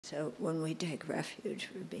So when we take refuge,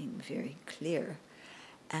 we're being very clear.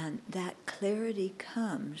 And that clarity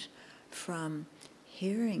comes from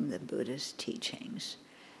hearing the Buddha's teachings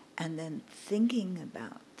and then thinking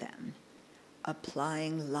about them,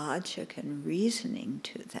 applying logic and reasoning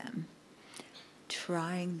to them,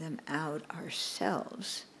 trying them out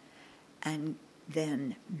ourselves, and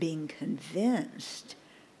then being convinced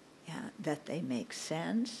that they make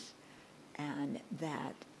sense and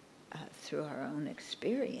that through our own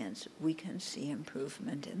experience we can see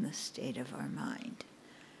improvement in the state of our mind.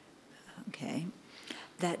 Okay?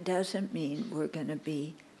 That doesn't mean we're going to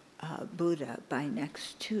be Buddha by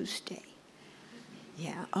next Tuesday.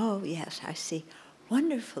 Yeah, oh yes, I see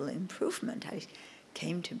wonderful improvement. I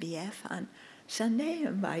came to BF on Sunday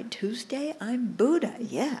and by Tuesday I'm Buddha,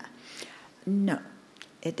 yeah. No,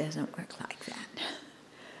 it doesn't work like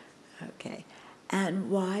that. Okay, and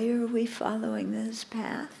why are we following this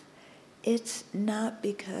path? It's not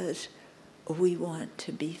because we want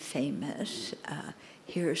to be famous,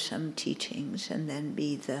 hear some teachings, and then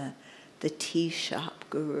be the tea shop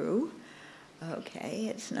guru. Okay,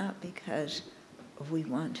 it's not because we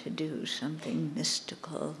want to do something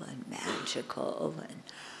mystical and magical and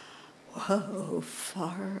whoa,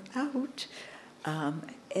 far out.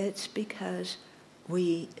 It's because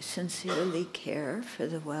we sincerely care for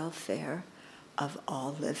the welfare of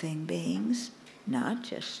all living beings, not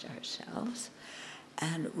just ourselves,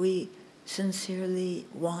 and we sincerely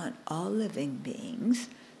want all living beings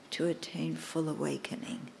to attain full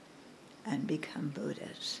awakening and become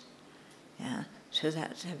Buddhas. Yeah, so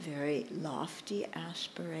that's a very lofty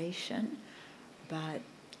aspiration, but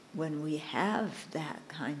when we have that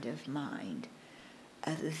kind of mind,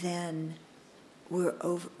 then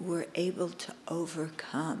we're able to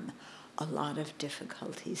overcome a lot of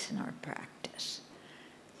difficulties in our practice.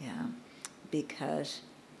 Yeah, because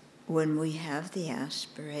when we have the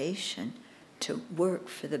aspiration to work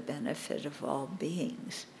for the benefit of all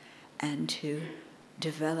beings and to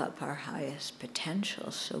develop our highest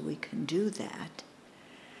potential so we can do that,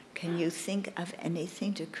 can you think of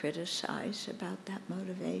anything to criticize about that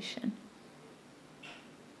motivation?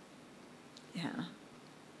 Yeah.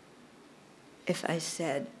 If I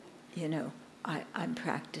said, I'm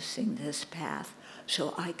practicing this path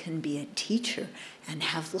so I can be a teacher and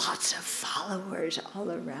have lots of followers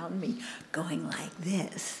all around me going like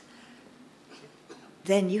this,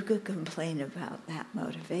 then you could complain about that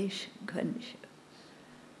motivation, couldn't you?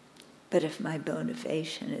 But if my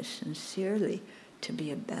motivation is sincerely to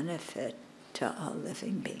be a benefit to all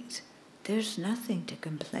living beings, there's nothing to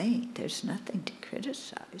complain, there's nothing to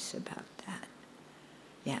criticize about that.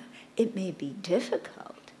 Yeah, it may be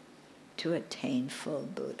difficult to attain full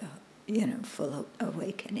Buddha, full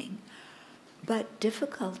awakening, but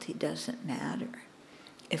difficulty doesn't matter.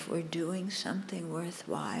 If we're doing something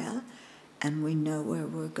worthwhile and we know where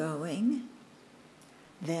we're going,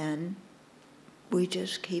 then we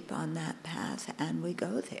just keep on that path and we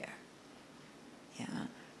go there. Yeah,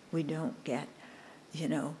 we don't get,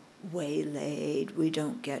 waylaid, we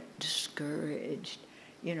don't get discouraged.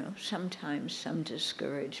 Sometimes some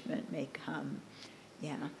discouragement may come,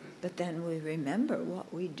 yeah, but then we remember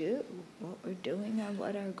what we do, what we're doing and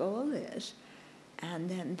what our goal is. And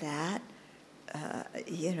then that,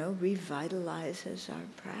 revitalizes our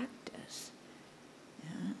practice.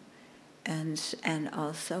 Yeah? And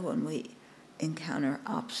also when we encounter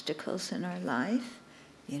obstacles in our life,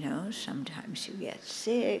 sometimes you get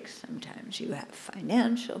sick, sometimes you have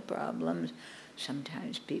financial problems,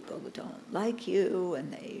 sometimes people don't like you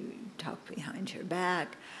and they talk behind your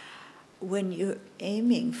back. When you're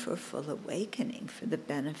aiming for full awakening for the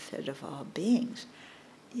benefit of all beings,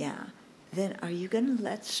 yeah, then are you going to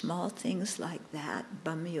let small things like that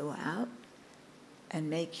bum you out and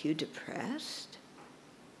make you depressed?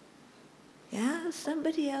 Yeah,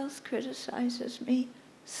 somebody else criticizes me,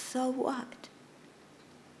 so what?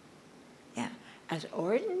 Yeah, as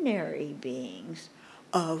ordinary beings,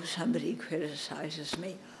 oh, somebody criticizes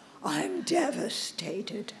me, I'm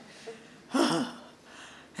devastated.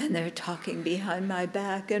 And they're talking behind my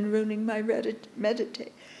back and ruining my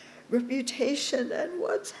reputation and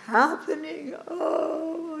what's happening.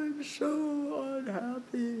 Oh, I'm so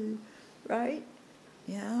unhappy, right?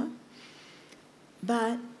 Yeah?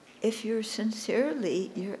 But if you're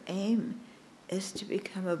sincerely, your aim is to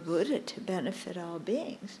become a Buddha to benefit all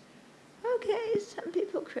beings, okay, some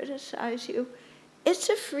people criticize you. It's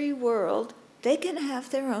a free world. They can have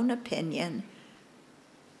their own opinion.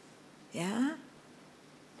 Yeah?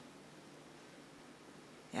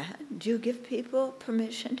 Yeah? Do you give people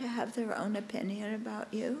permission to have their own opinion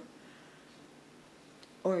about you?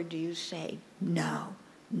 Or do you say, no,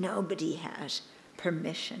 nobody has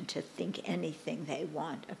permission to think anything they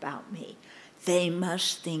want about me. They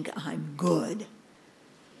must think I'm good.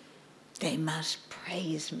 They must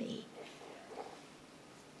praise me.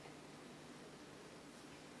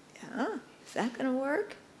 Yeah? Is that going to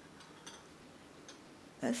work?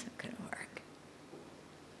 That's not going to work.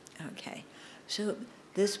 Okay. So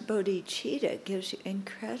this bodhicitta gives you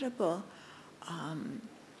incredible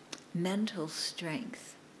mental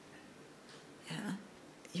strength. Yeah?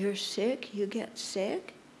 You're sick, you get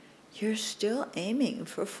sick, you're still aiming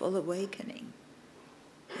for full awakening.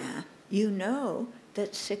 Yeah? You know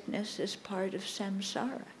that sickness is part of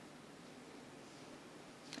samsara.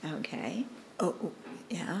 Okay? Oh,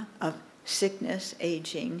 yeah, of sickness,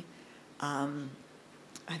 aging,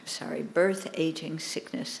 birth, aging,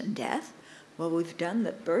 sickness, and death. Well, we've done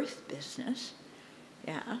the birth business.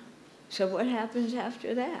 Yeah? So what happens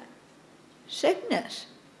after that? Sickness.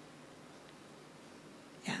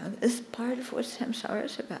 Yeah, this is part of what samsara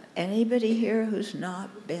is about. Anybody here who's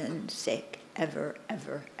not been sick ever,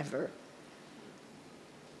 ever, ever?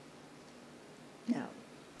 No.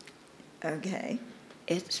 Okay.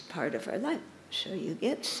 It's part of our life. So you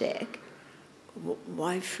get sick.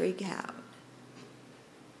 Why freak out?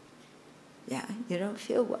 Yeah, you don't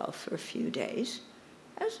feel well for a few days.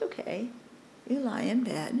 That's okay. You lie in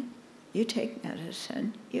bed. You take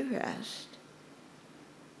medicine. You rest.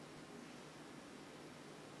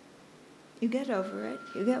 You get over it.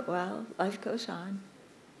 You get well. Life goes on.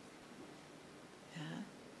 Yeah.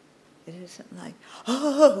 It isn't like,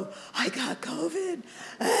 oh, I got COVID.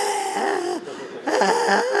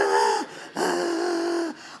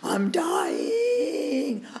 I'm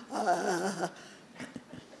dying.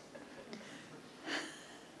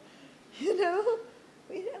 You know,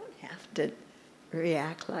 we don't have to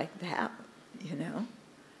react like that, you know.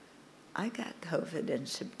 I got COVID in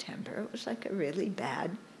September. It was like a really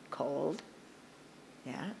bad cold.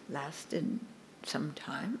 Yeah, it lasted some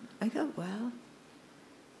time. I got well.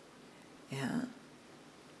 Yeah.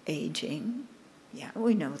 Aging. Yeah,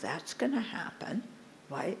 we know that's going to happen.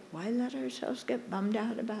 Why let ourselves get bummed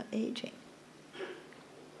out about aging?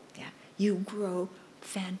 Yeah. You grow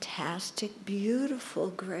fantastic, beautiful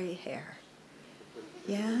gray hair.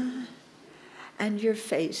 Yeah. And your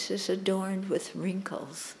face is adorned with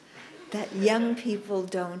wrinkles that young people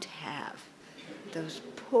don't have. Those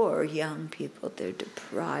poor young people, they're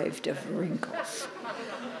deprived of wrinkles.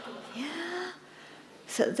 Yeah.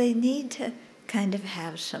 So they need to kind of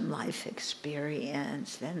have some life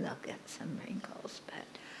experience, then they'll get some wrinkles.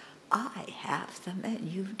 But I have them and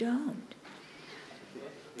you don't.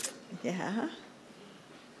 Yeah.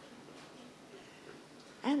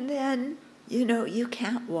 And then, you know, you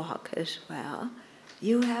can't walk as well.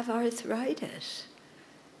 You have arthritis.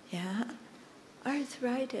 Yeah.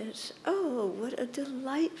 Arthritis, oh, what a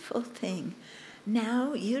delightful thing.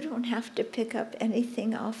 Now you don't have to pick up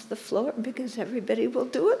anything off the floor because everybody will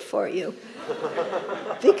do it for you.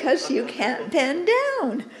 Because you can't bend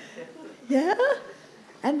down. Yeah?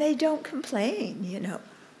 And they don't complain, you know.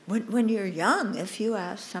 When you're young, if you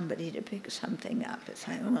ask somebody to pick something up, it's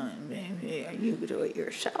like, well, you do it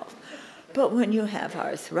yourself. But when you have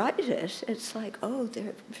arthritis, it's like, oh,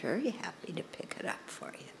 they're very happy to pick it up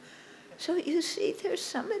for you. So you see, there's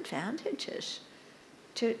some advantages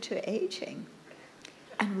to aging.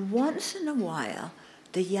 And once in a while,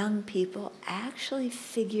 the young people actually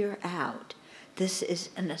figure out, this is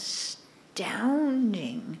an astounding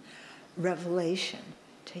revelation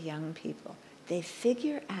to young people. They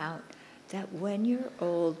figure out that when you're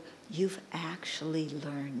old, you've actually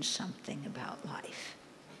learned something about life.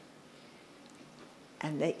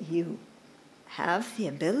 And that you have the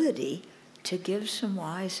ability to give some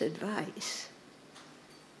wise advice.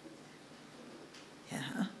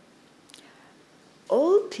 Yeah.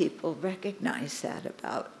 Old people recognize that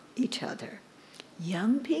about each other.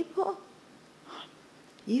 Young people,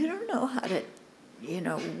 you don't know how to,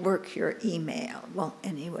 work your email. Well,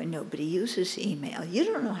 anyway, nobody uses email. You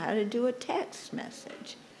don't know how to do a text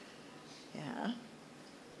message. Yeah.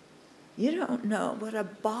 You don't know what a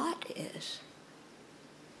bot is.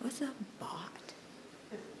 What's a bot?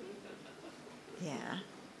 Yeah.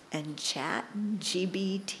 And chat and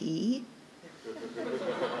GBT.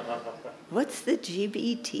 What's the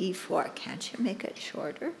GBT for? Can't you make it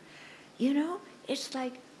shorter? It's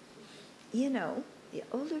like, the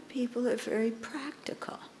older people are very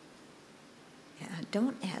practical. Yeah,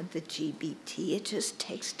 don't add the GBT. It just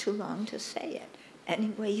takes too long to say it.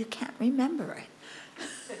 Anyway, you can't remember it.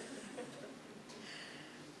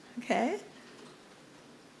 Okay?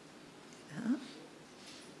 Yeah.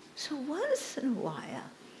 So once in a while,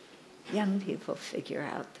 young people figure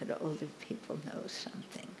out that older people know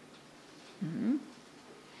something. Mm-hmm.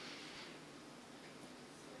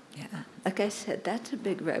 Yeah, like I said, that's a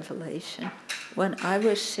big revelation. When I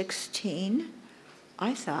was 16,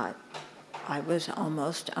 I thought I was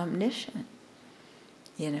almost omniscient.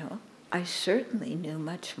 You know, I certainly knew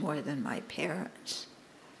much more than my parents.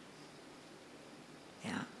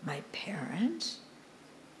 Yeah, my parents,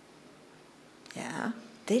 yeah,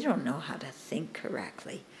 they don't know how to think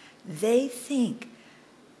correctly. They think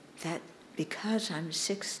that because I'm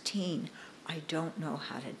 16, I don't know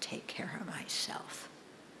how to take care of myself.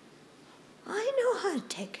 I know how to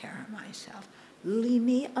take care of myself. Leave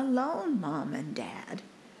me alone, Mom and Dad.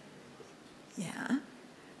 Yeah.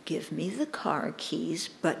 Give me the car keys,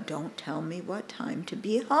 but don't tell me what time to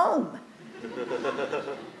be home.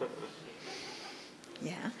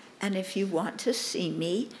 Yeah. And if you want to see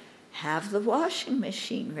me, have the washing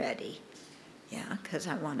machine ready. Yeah, because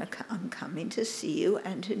I'm coming to see you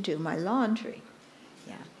and to do my laundry.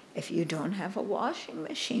 Yeah. If you don't have a washing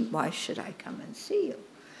machine, why should I come and see you?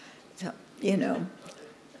 So, you know,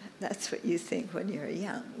 that's what you think when you're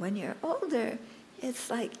young. When you're older, it's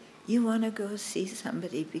like you want to go see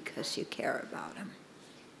somebody because you care about them.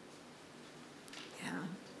 Yeah.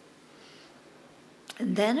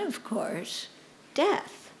 And then, of course,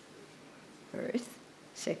 death. Birth,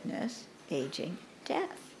 sickness, aging,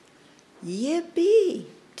 death. Yippee!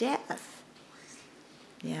 Death.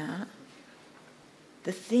 Yeah.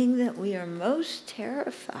 The thing that we are most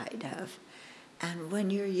terrified of. And when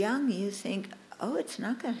you're young, you think, oh, it's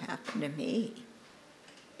not going to happen to me.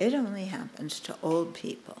 It only happens to old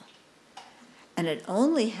people. And it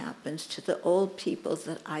only happens to the old people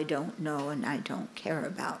that I don't know and I don't care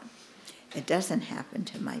about. It doesn't happen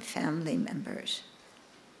to my family members.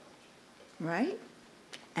 Right?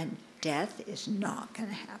 And death is not going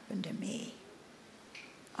to happen to me.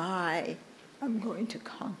 I am going to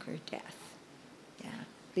conquer death. Yeah.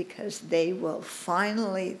 Because they will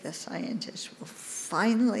finally, the scientists will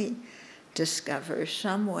finally discover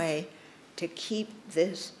some way to keep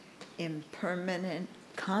this impermanent,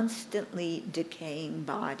 constantly decaying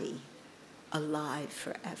body alive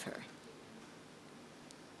forever.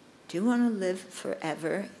 Do you want to live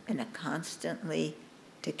forever in a constantly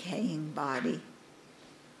decaying body?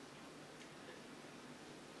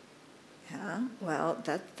 Yeah, well,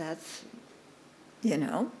 that's, you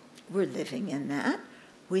know, we're living in that.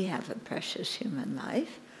 We have a precious human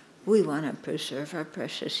life. We want to preserve our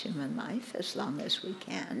precious human life as long as we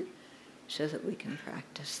can so that we can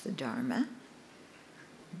practice the Dharma.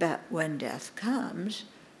 But when death comes,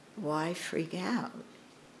 why freak out?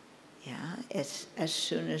 Yeah, it's as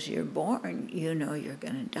soon as you're born, you know you're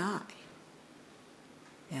going to die.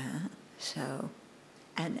 Yeah, so,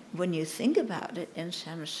 and when you think about it, in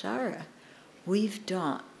samsara, we've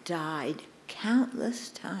died countless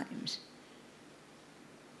times.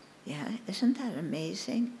 Yeah, isn't that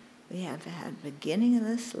amazing? We have had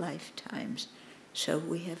beginningless lifetimes, so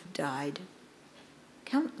we have died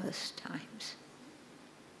countless times.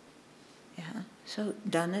 Yeah, so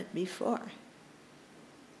done it before.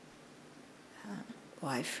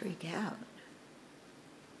 Why freak out?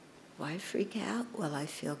 Why freak out? Well, I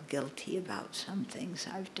feel guilty about some things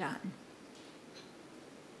I've done.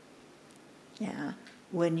 Yeah,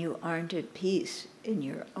 when you aren't at peace in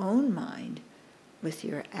your own mind with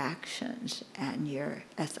your actions and your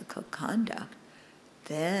ethical conduct,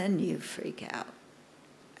 then you freak out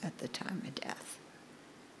at the time of death.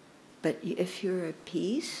 But if you're at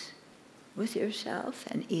peace with yourself,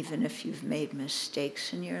 and even if you've made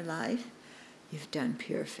mistakes in your life, you've done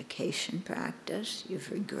purification practice, you've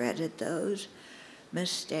regretted those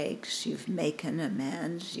mistakes, you've making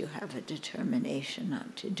amends, you have a determination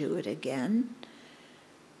not to do it again.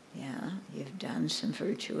 Yeah, you've done some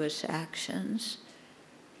virtuous actions.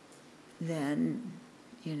 Then,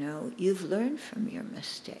 you know, you've learned from your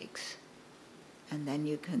mistakes. And then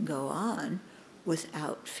you can go on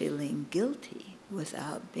without feeling guilty,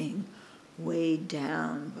 without being weighed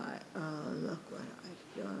down by, oh, look what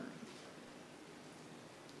I've done.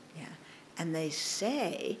 Yeah, and they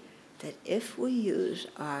say that if we use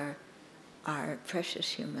our precious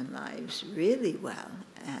human lives really well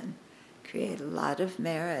and create a lot of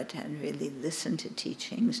merit and really listen to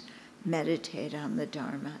teachings, meditate on the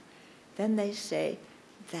Dharma, then they say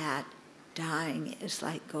that dying is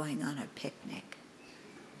like going on a picnic.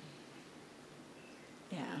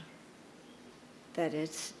 Yeah, that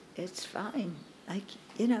it's fine. Like,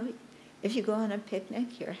 you know, if you go on a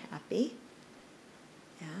picnic, you're happy.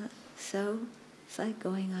 Yeah, so it's like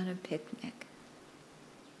going on a picnic.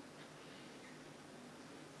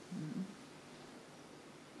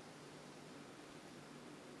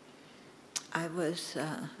 I was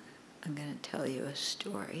I'm going to tell you a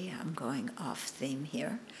story. I'm going off theme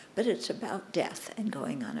here, but it's about death and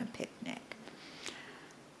going on a picnic.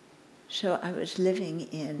 So I was living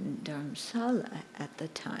in Dharamsala at the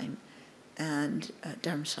time, and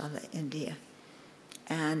Dharamsala, India.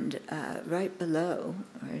 And right below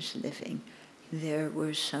where I was living, there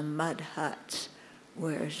were some mud huts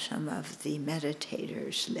where some of the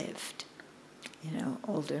meditators lived.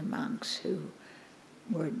 Older monks who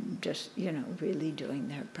were just, really doing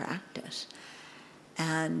their practice.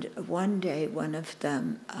 And one day, one of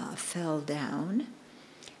them fell down,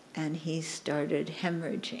 and he started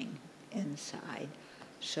hemorrhaging inside.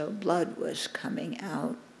 So blood was coming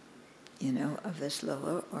out, of his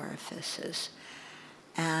lower orifices.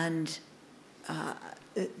 And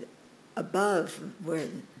above where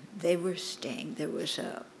they were staying, there was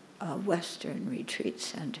a Western retreat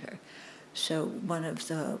center. So one of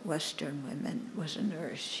the Western women was a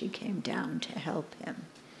nurse. She came down to help him.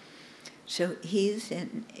 So he's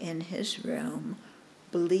in his room,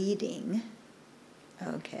 bleeding,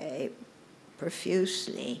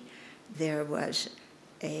 profusely. There was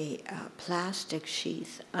a plastic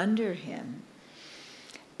sheath under him.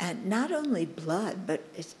 And not only blood, but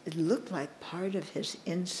it looked like part of his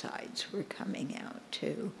insides were coming out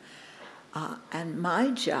too. And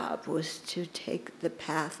my job was to take the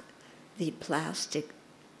plastic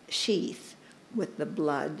sheath with the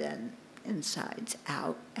blood and insides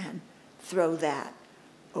out and throw that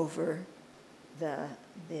over the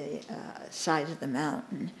side of the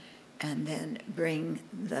mountain, and then bring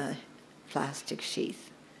the plastic sheath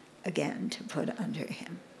again to put under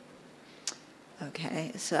him.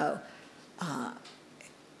 Okay, so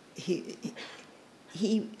he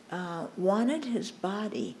wanted his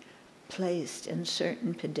body placed in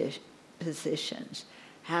certain positions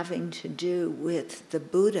having to do with the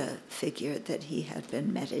Buddha figure that he had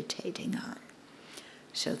been meditating on.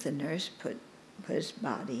 So the nurse put his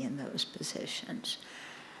body in those positions.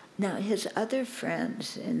 Now, his other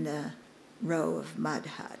friends in the row of mud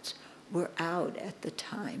huts were out at the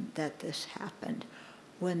time that this happened.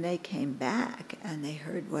 When they came back and they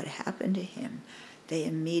heard what happened to him, they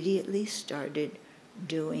immediately started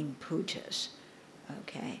doing pujas.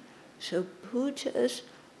 Okay, so pujas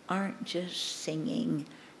aren't just singing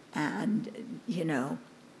and,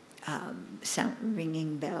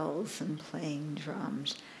 ringing bells and playing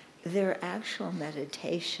drums. They're actual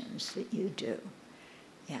meditations that you do.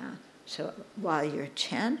 Yeah. So while you're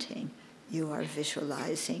chanting, you are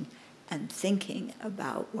visualizing and thinking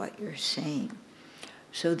about what you're saying.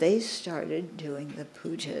 So they started doing the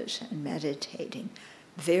pujas and meditating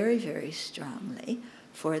very, very strongly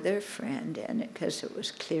for their friend, and because it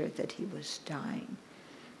was clear that he was dying.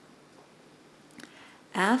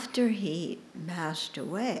 After he passed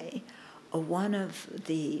away, one of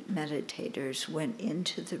the meditators went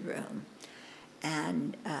into the room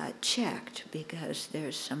and checked, because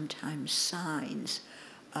there's sometimes signs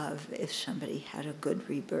of if somebody had a good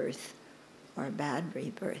rebirth or a bad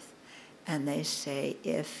rebirth. And they say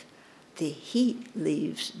if the heat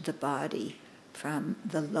leaves the body from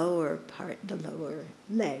the lower part, the lower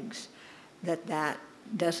legs, that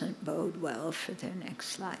doesn't bode well for their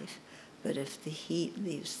next life. But if the heat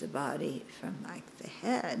leaves the body from like the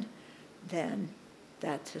head, then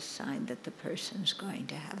that's a sign that the person's going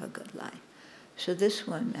to have a good life. So this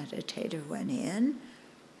one meditator went in,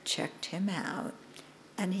 checked him out,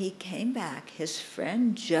 and he came back. His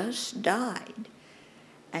friend just died,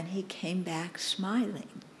 and he came back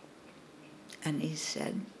smiling. And he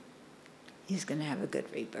said, he's going to have a good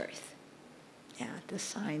rebirth. Yeah, the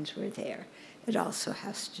signs were there. It also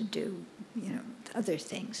has to do, with other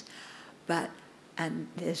things. And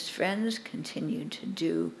his friends continued to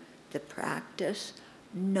do the practice.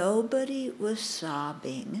 Nobody was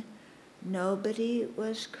sobbing. Nobody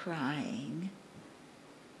was crying.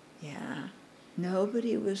 Yeah.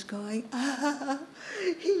 Nobody was going,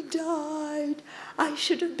 he died. I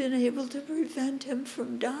should have been able to prevent him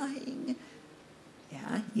from dying.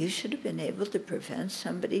 Yeah, you should have been able to prevent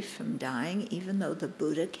somebody from dying even though the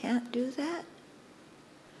Buddha can't do that.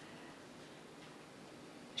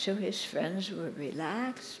 So his friends were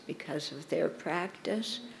relaxed because of their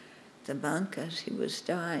practice. The monk, as he was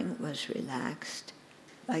dying, was relaxed,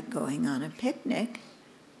 like going on a picnic,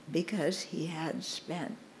 because he had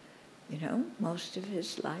spent, most of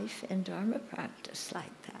his life in Dharma practice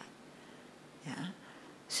like that. Yeah.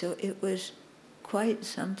 So it was quite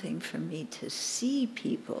something for me to see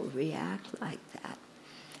people react like that.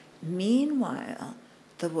 Meanwhile,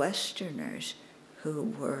 the Westerners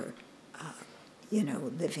who were,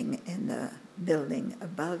 living in the building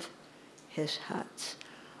above his huts,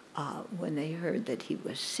 when they heard that he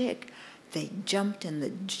was sick, They jumped in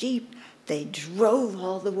the Jeep. They drove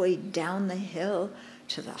all the way down the hill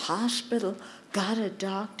to the hospital, got a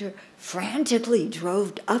doctor, frantically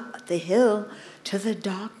drove up the hill to the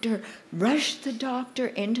doctor, rushed the doctor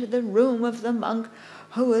into the room of the monk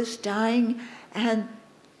who was dying, and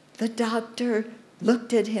the doctor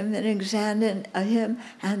looked at him and examined him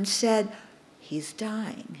and said, "He's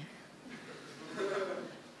dying."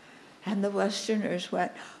 And the Westerners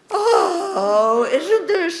went, "Oh, isn't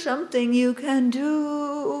there something you can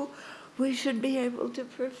do? We should be able to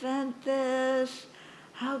prevent this.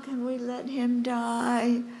 How can we let him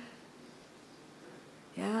die?"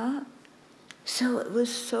 Yeah? So it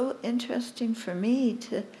was so interesting for me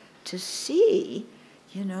to see,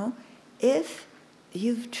 if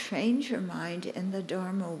you've trained your mind in the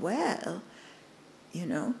Dharma well,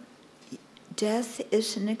 death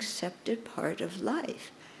is an accepted part of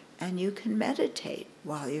life, and you can meditate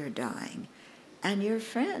while you're dying, and your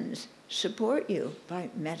friends support you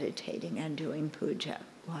by meditating and doing puja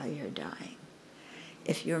while you're dying.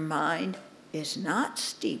 If your mind is not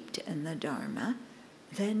steeped in the Dharma,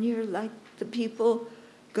 then you're like the people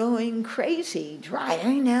going crazy,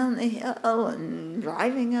 driving down the hill and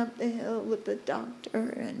driving up the hill with the doctor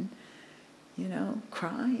and,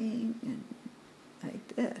 crying and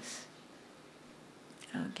like this.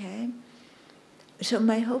 Okay? So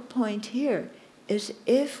my whole point here is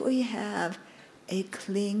if we have a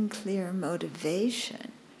clean, clear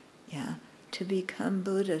motivation, to become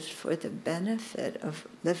Buddhas for the benefit of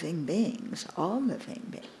living beings, all living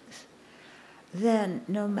beings, then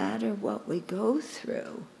no matter what we go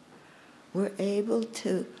through, we're able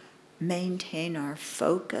to maintain our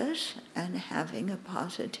focus and having a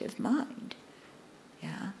positive mind.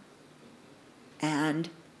 And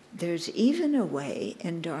there's even a way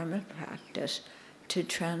in Dharma practice to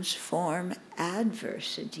transform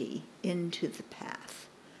adversity into the path.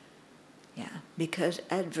 Because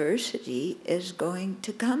adversity is going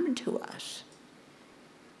to come to us.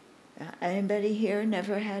 Anybody here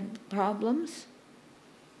never had problems?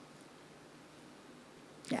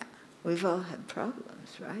 Yeah, we've all had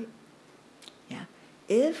problems, right? Yeah.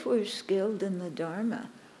 If we're skilled in the Dharma,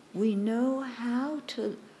 we know how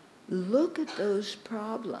to look at those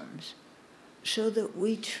problems so that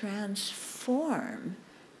we transform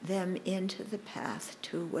them into the path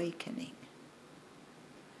to awakening.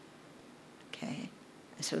 Okay?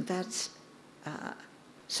 So that's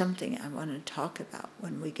something I want to talk about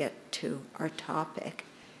when we get to our topic,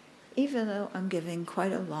 even though I'm giving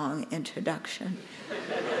quite a long introduction.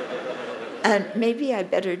 And maybe I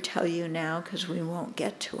better tell you now because we won't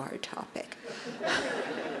get to our topic.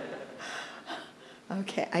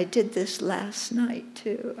 Okay, I did this last night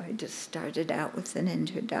too. I just started out with an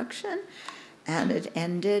introduction, and it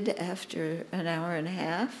ended after an hour and a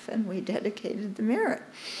half, and we dedicated the merit.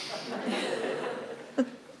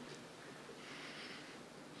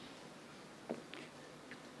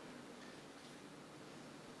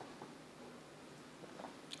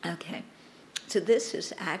 Okay, so this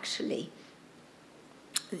is actually,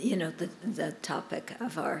 the topic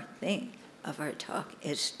of our talk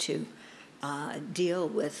is to deal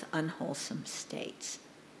with unwholesome states.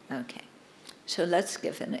 Okay, so let's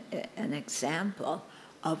give an example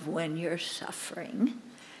of when you're suffering.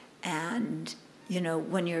 And,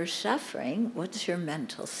 when you're suffering, what's your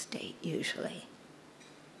mental state usually?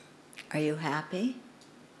 Are you happy?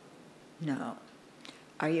 No.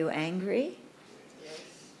 Are you angry?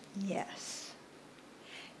 Yes.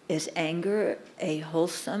 Is anger a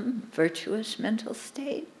wholesome, virtuous mental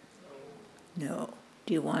state? No.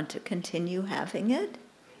 Do you want to continue having it?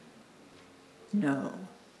 No.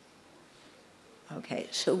 Okay,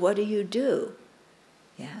 so what do?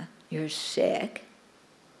 You're sick.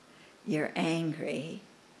 You're angry.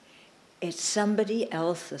 It's somebody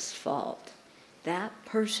else's fault. That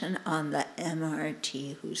person on the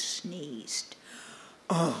MRT who sneezed.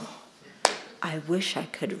 Oh, I wish I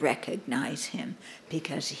could recognize him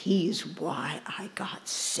because he's why I got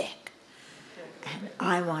sick. And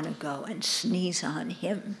I want to go and sneeze on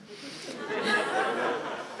him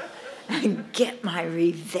and get my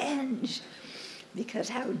revenge because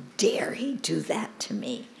how dare he do that to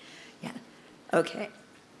me? Yeah, okay.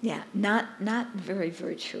 Yeah, not very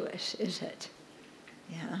virtuous, is it?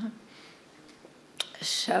 Yeah.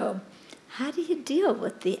 So, how do you deal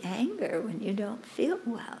with the anger when you don't feel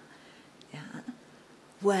well? Yeah.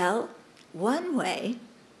 Well, one way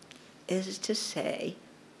is to say,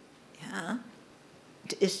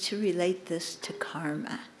 is to relate this to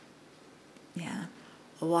karma. Yeah.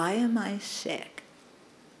 Why am I sick?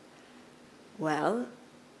 Well,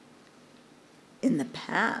 in the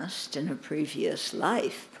past, in a previous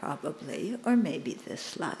life probably, or maybe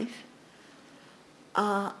this life,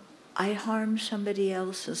 I harm somebody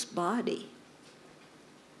else's body.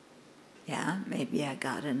 Yeah, maybe I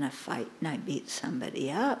got in a fight and I beat somebody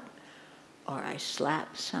up, or I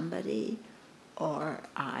slapped somebody, or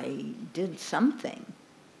I did something.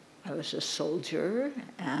 I was a soldier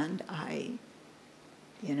and I,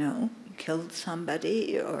 killed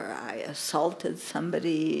somebody, or I assaulted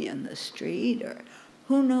somebody in the street, or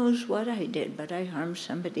who knows what I did, but I harmed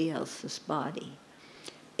somebody else's body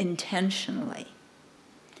intentionally.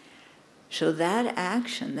 So that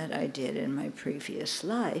action that I did in my previous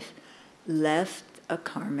life left a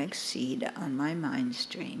karmic seed on my mind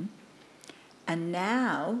stream, and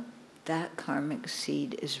now that karmic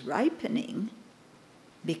seed is ripening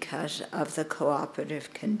because of the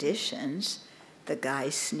cooperative conditions, the guy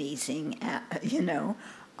sneezing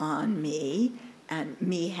on me, and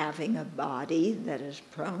me having a body that is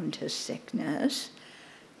prone to sickness.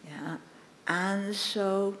 Yeah. And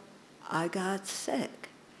so I got sick.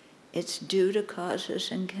 It's due to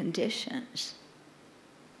causes and conditions.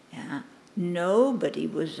 Yeah. Nobody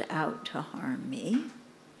was out to harm me.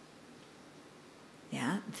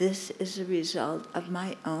 Yeah. This is a result of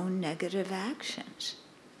my own negative actions.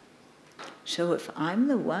 So if I'm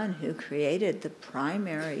the one who created the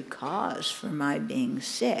primary cause for my being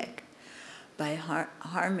sick by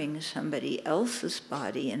harming somebody else's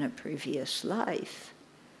body in a previous life,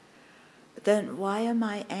 then why am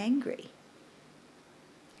I angry?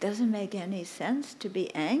 Doesn't make any sense to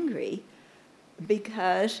be angry,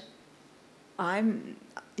 because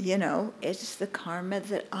it's the karma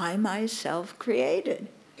that I myself created.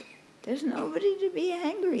 There's nobody to be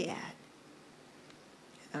angry at.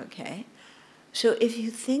 Okay? So if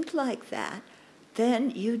you think like that,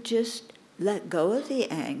 then you just let go of the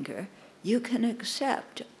anger. You can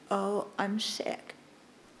accept, oh, I'm sick.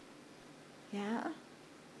 Yeah?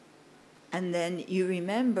 And then you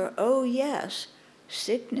remember, oh yes,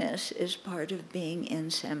 sickness is part of being in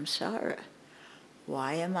samsara.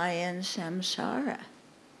 Why am I in samsara?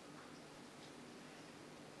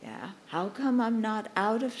 Yeah, how come I'm not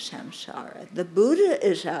out of samsara? The Buddha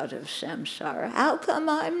is out of samsara. How come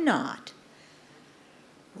I'm not?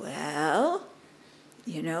 Well,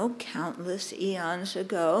 countless eons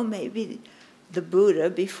ago, maybe the Buddha,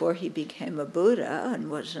 before he became a Buddha and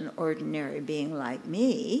was an ordinary being like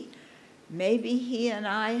me, maybe he and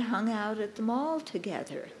I hung out at the mall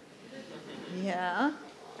together. Yeah?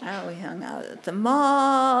 And we hung out at the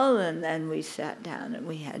mall, and then we sat down and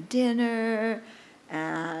we had dinner,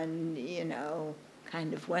 and,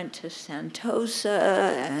 kind of went to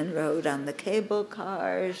Sentosa and rode on the cable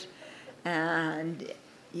cars, and,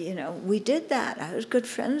 we did that. I was good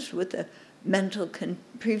friends with the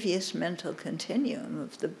previous mental continuum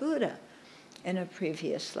of the Buddha in a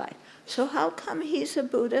previous life. So how come he's a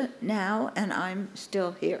Buddha now and I'm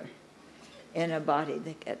still here in a body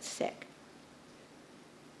that gets sick?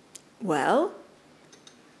 Well,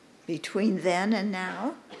 between then and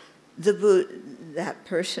now, that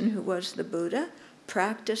person who was the Buddha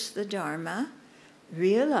practiced the Dharma,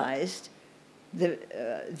 realized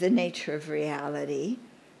the nature of reality,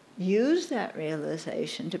 used that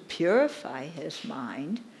realization to purify his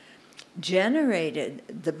mind, generated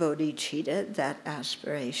the bodhicitta, that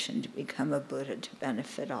aspiration to become a Buddha to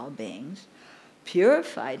benefit all beings,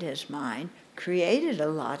 purified his mind, created a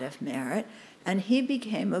lot of merit, and he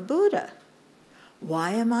became a Buddha.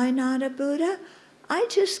 Why am I not a Buddha? I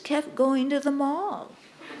just kept going to the mall.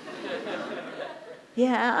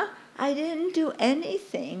 Yeah, I didn't do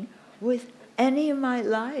anything with any of my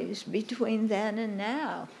lives between then and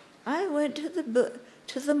now. I went to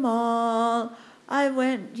the mall. I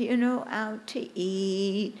went, out to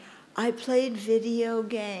eat. I played video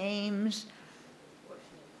games.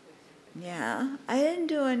 Yeah, I didn't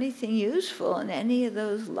do anything useful in any of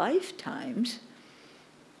those lifetimes.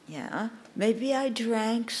 Yeah, maybe I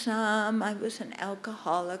drank some. I was an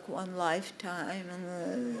alcoholic one lifetime.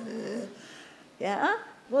 Yeah,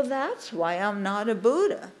 well, that's why I'm not a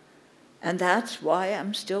Buddha. And that's why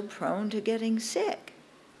I'm still prone to getting sick.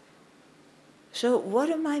 So what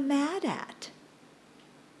am I mad at?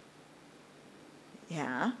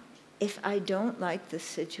 Yeah, if I don't like the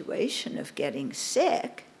situation of getting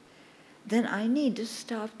sick, then I need to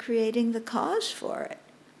stop creating the cause for it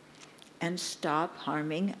and stop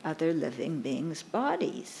harming other living beings'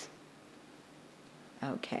 bodies.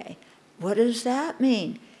 Okay, what does that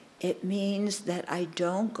mean? It means that I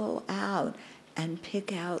don't go out and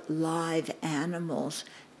pick out live animals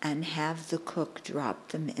and have the cook drop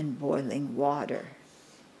them in boiling water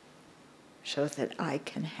so that I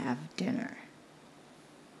can have dinner.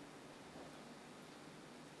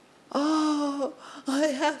 Oh, I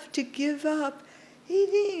have to give up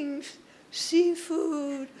eating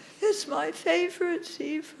seafood, it's my favorite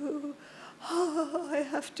seafood. Oh, I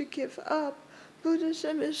have to give up.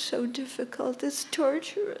 Buddhism is so difficult, it's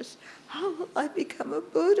torturous. How will I become a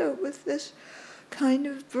Buddha with this kind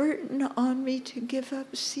of burden on me to give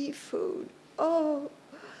up seafood? Oh.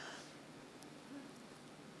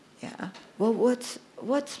 Yeah. Well,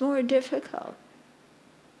 what's more difficult?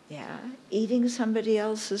 Yeah, eating somebody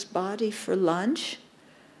else's body for lunch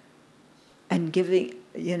and giving,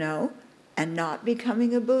 and not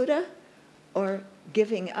becoming a Buddha, or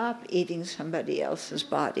giving up eating somebody else's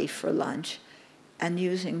body for lunch and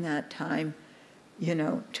using that time,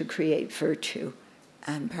 to create virtue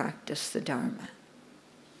and practice the Dharma.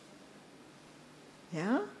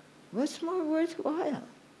 Yeah? What's more worthwhile?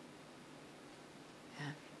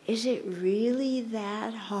 Yeah. Is it really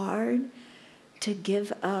that hard to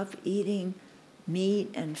give up eating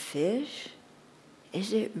meat and fish?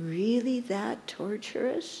 Is it really that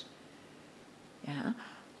torturous? Yeah.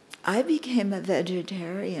 I became a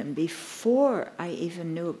vegetarian before I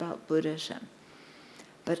even knew about Buddhism.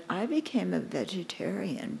 But I became a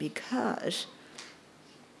vegetarian because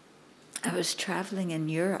I was traveling in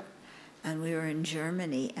Europe, and we were in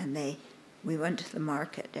Germany, and we went to the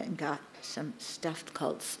market and got some stuff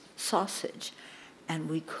called sausage, and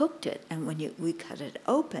we cooked it, and when we cut it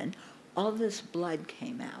open, all this blood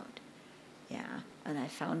came out. Yeah, and I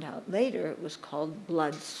found out later it was called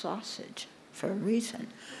blood sausage for a reason.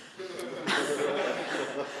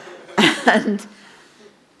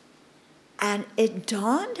 And it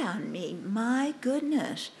dawned on me, my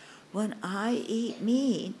goodness, when I eat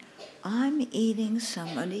meat, I'm eating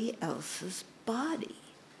somebody else's body.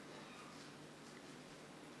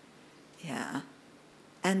 Yeah.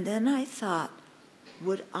 And then I thought,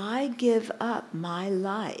 would I give up my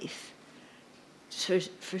life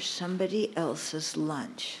for somebody else's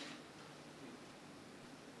lunch?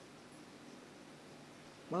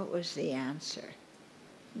 What was the answer?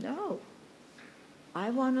 No. I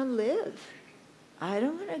want to live. I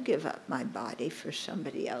don't want to give up my body for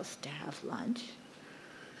somebody else to have lunch.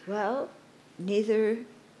 Well, neither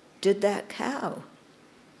did that cow,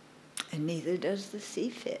 and neither does the sea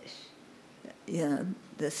fish,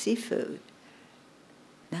 the seafood.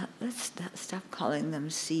 Now, let's stop calling them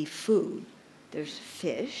seafood. There's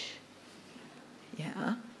fish,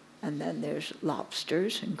 yeah, and then there's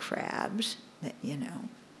lobsters and crabs that,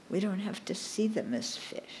 we don't have to see them as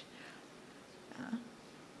fish.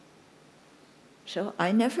 So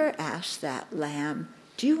I never asked that lamb,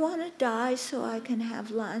 do you want to die so I can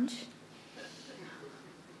have lunch?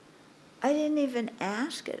 I didn't even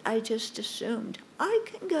ask it. I just assumed I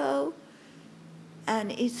can go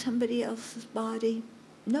and eat somebody else's body.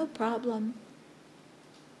 No problem.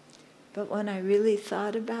 But when I really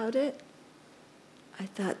thought about it, I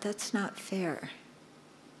thought, that's not fair.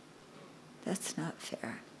 That's not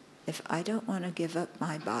fair. If I don't want to give up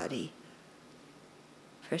my body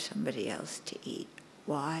for somebody else to eat,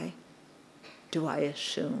 why do I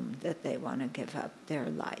assume that they want to give up their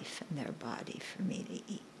life and their body for me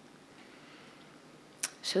to eat?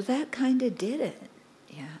 So that kind of did it,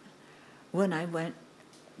 yeah. When I went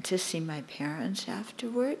to see my parents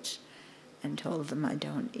afterwards and told them I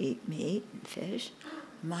don't eat meat and fish,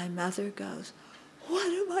 my mother goes, what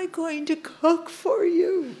am I going to cook for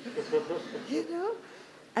you?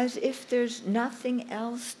 As if there's nothing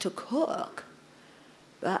else to cook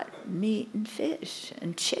but meat and fish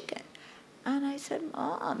and chicken. And I said,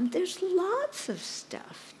 Mom, there's lots of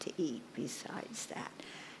stuff to eat besides that.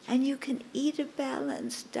 And you can eat a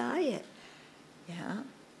balanced diet. Yeah.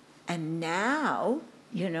 And now,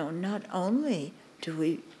 not only do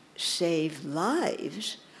we save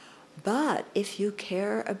lives, but if you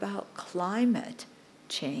care about climate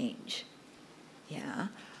change, yeah,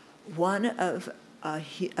 one of a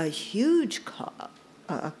huge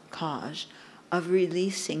cause of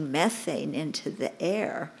releasing methane into the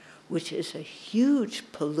air, which is a huge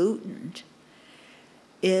pollutant,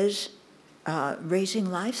 is raising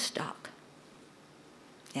livestock.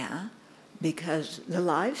 Yeah, because the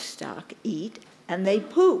livestock eat and they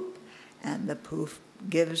poop, and the poop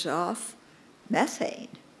gives off methane.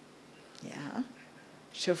 Yeah,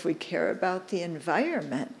 so if we care about the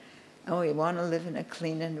environment and we want to live in a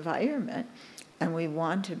clean environment and we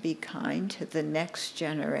want to be kind to the next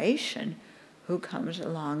generation who comes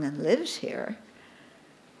along and lives here,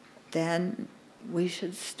 then we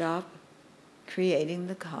should stop creating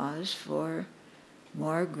the cause for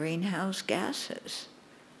more greenhouse gases.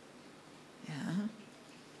 Yeah.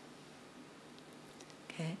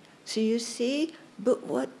 Okay. So you see, but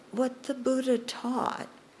what the Buddha taught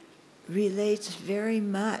relates very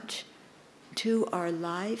much to our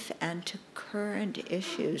life and to current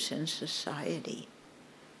issues in society.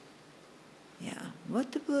 Yeah,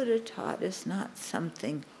 what the Buddha taught is not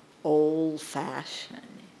something old-fashioned,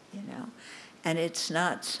 and it's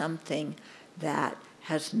not something that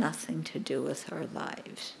has nothing to do with our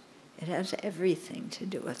lives. It has everything to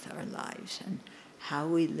do with our lives and how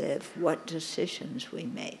we live, what decisions we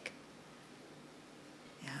make.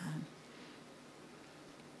 Yeah.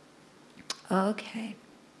 Okay.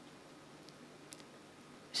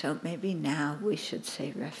 So maybe now we should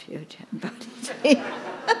say refuge and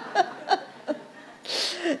bodhicitta.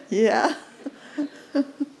 Yeah.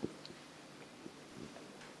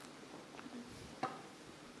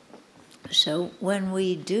 So when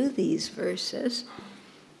we do these verses,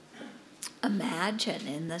 imagine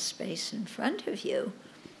in the space in front of you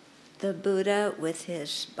the Buddha with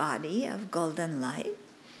his body of golden light,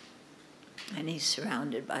 and he's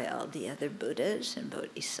surrounded by all the other Buddhas and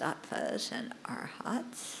Bodhisattvas and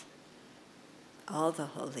Arhats, all the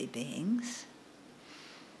holy beings.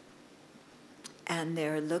 And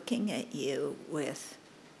they're looking at you with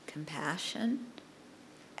compassion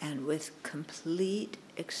and with complete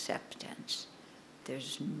acceptance.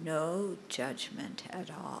 There's no judgment at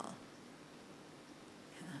all.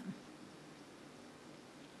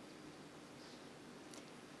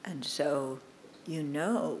 And so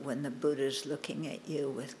when the Buddha's looking at you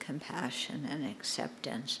with compassion and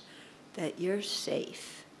acceptance, that you're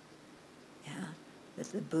safe. Yeah?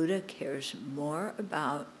 That the Buddha cares more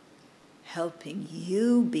about helping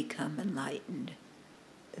you become enlightened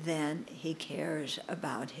than he cares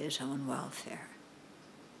about his own welfare.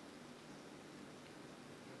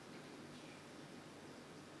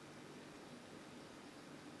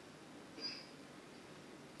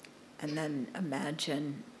 And then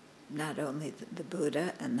imagine not only the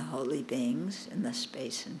Buddha and the holy beings in the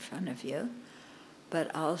space in front of you,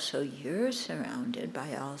 but also you're surrounded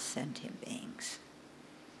by all sentient beings,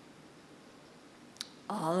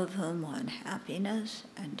 all of whom want happiness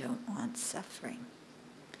and don't want suffering,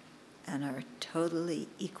 and are totally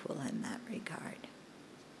equal in that regard.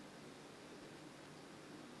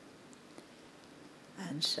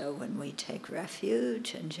 And so when we take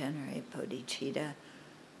refuge and generate bodhicitta,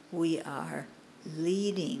 we are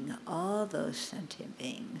leading all those sentient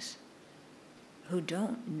beings who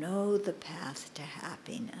don't know the path to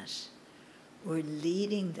happiness. We're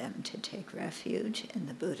leading them to take refuge in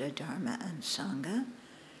the Buddha, Dharma, and Sangha,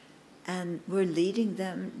 and we're leading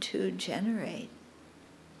them to generate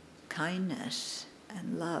kindness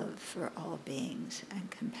and love for all beings and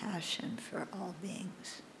compassion for all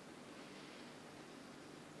beings.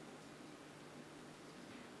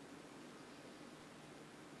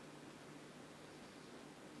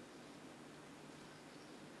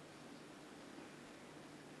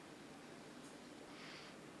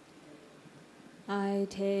 I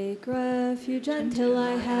take refuge until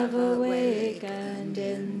I have awakened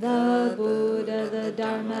in the Buddha, the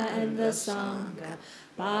Dharma, and the Sangha.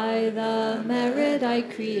 By the merit I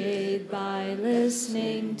create by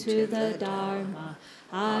listening to the Dharma,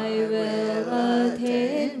 I will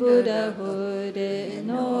attain Buddhahood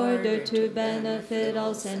in order to benefit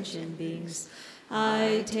all sentient beings.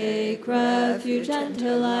 I take refuge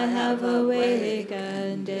until I have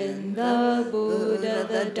awakened in the Buddha,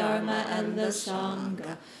 the Dharma, and the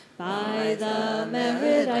Sangha. By the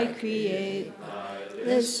merit I create by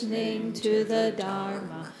listening to the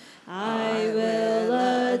Dharma, I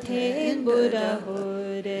will attain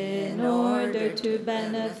Buddhahood in order to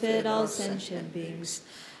benefit all sentient beings.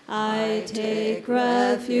 I take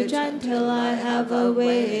refuge until I have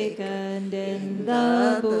awakened in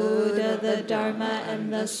the Buddha, the Dharma,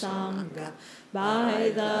 and the Sangha.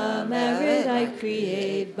 By the merit I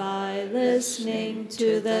create by listening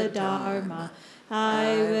to the Dharma,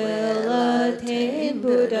 I will attain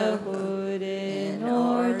Buddhahood in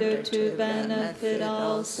order to benefit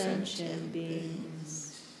all sentient beings.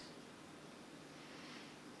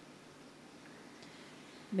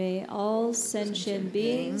 May all sentient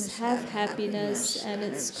beings have happiness and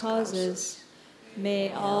its causes.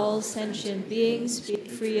 May all sentient beings be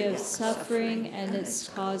free of suffering and its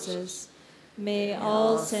causes. May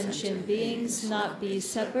all sentient beings not be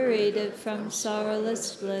separated from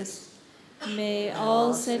sorrowless bliss. May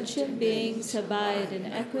all sentient beings abide in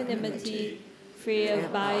equanimity, free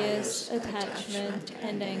of bias, attachment,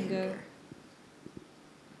 and anger.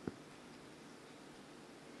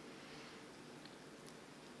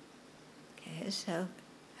 So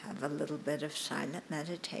have a little bit of silent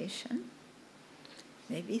meditation.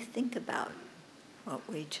 Maybe think about what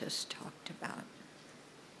we just talked about.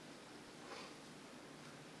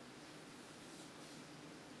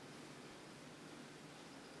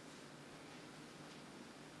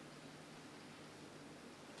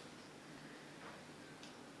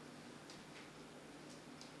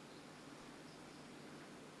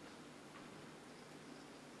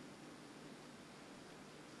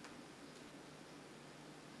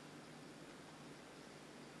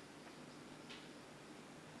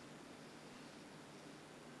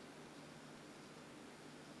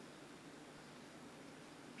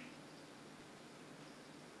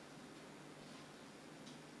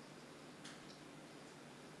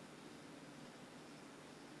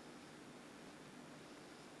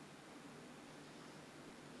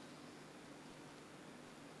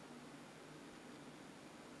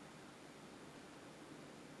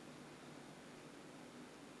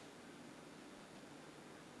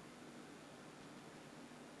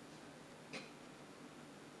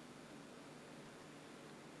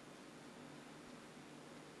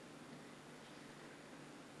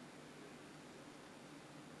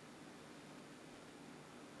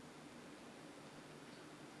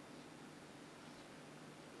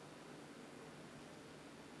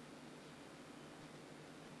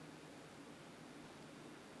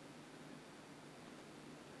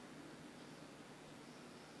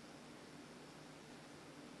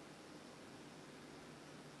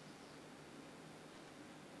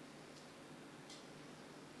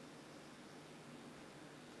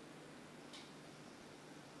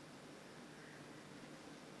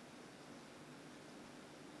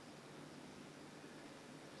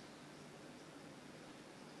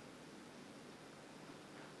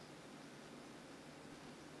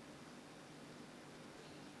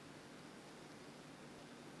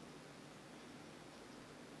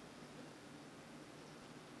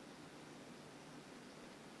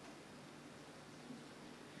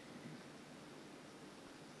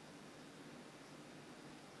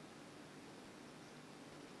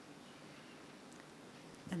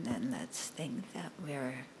 And then let's think that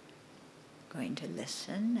we're going to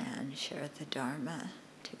listen and share the Dharma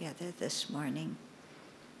together this morning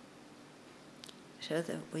so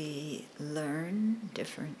that we learn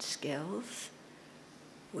different skills.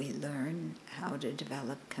 We learn how to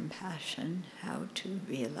develop compassion, how to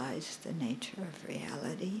realize the nature of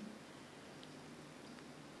reality.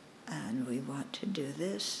 And we want to do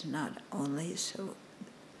this not only so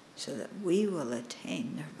that we will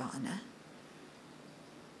attain nirvana,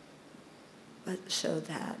 but so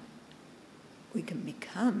that we can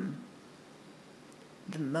become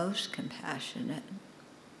the most compassionate,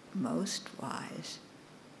 most wise,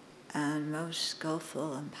 and most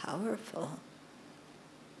skillful and powerful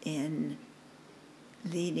in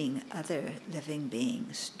leading other living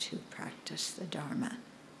beings to practice the Dharma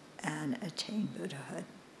and attain Buddhahood.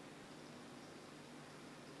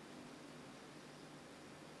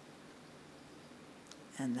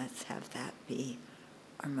 And let's have that be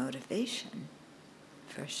our motivation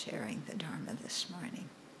for sharing the Dharma this morning.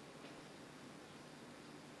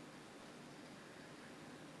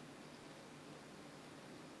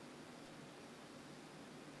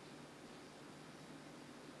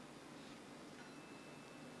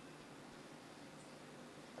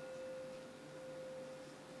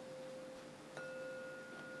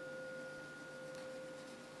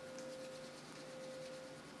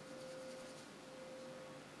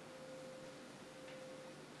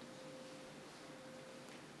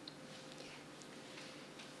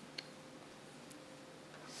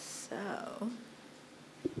 So,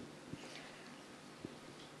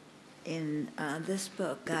 in this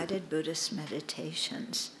book, Guided Buddhist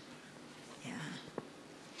Meditations,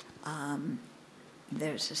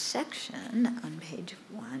 there's a section on page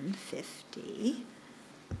 150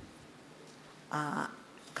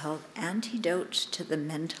 called Antidotes to the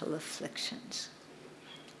Mental Afflictions.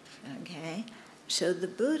 Okay? So the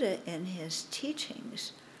Buddha in his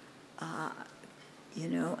teachings,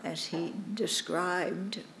 as he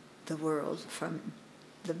described the world from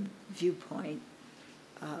the viewpoint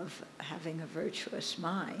of having a virtuous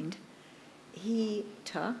mind, he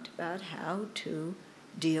talked about how to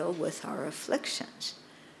deal with our afflictions.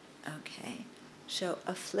 Okay, so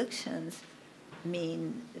afflictions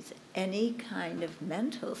mean any kind of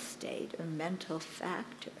mental state or mental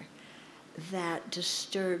factor that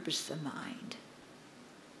disturbs the mind.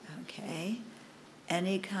 Okay,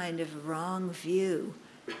 any kind of wrong view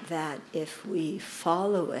that if we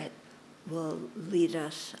follow it will lead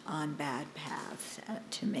us on bad paths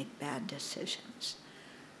to make bad decisions.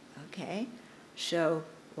 Okay? So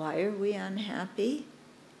why are we unhappy?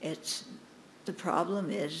 The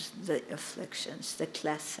problem is the afflictions, the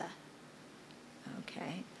klesa.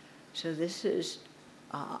 Okay? So this is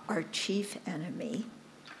our chief enemy.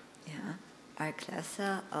 Yeah? Our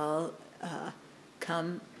klesa all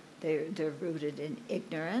they're rooted in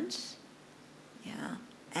ignorance, yeah,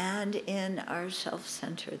 and in our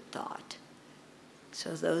self-centered thought.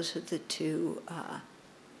 So those are the two.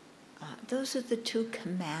 Those are the two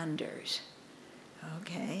commanders.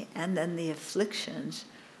 Okay, and then the afflictions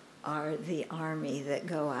are the army that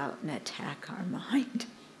go out and attack our mind.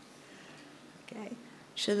 Okay,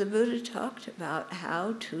 so the Buddha talked about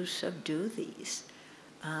how to subdue these,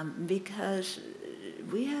 because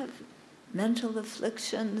we have mental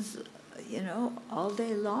afflictions, all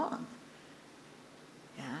day long.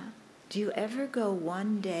 Yeah. Do you ever go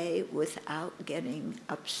one day without getting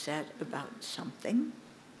upset about something?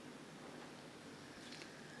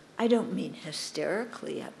 I don't mean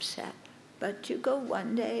hysterically upset, but you go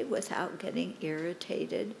one day without getting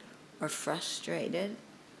irritated or frustrated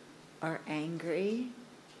or angry?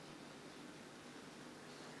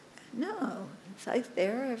 No, it's like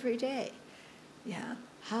there every day. Yeah.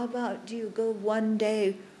 How about do you go one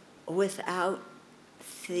day without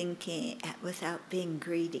thinking, without being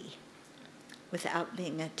greedy, without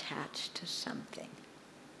being attached to something?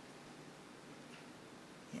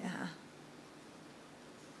 Yeah.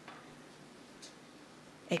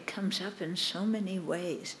 It comes up in so many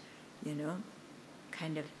ways,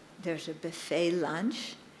 kind of, there's a buffet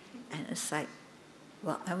lunch, and it's like,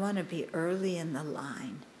 well, I want to be early in the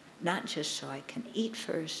line, not just so I can eat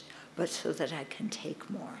first, but so that I can take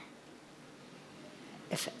more.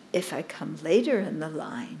 If I come later in the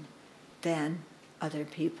line, then other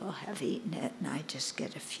people have eaten it, and I just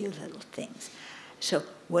get a few little things. So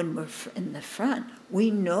when we're in the front, we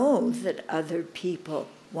know that other people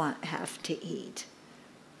have to eat.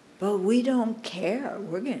 But we don't care.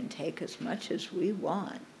 We're going to take as much as we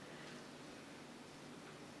want.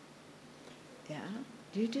 Yeah?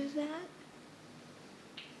 Do you do that?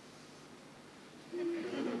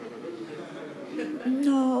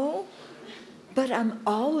 No. But I'm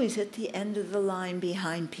always at the end of the line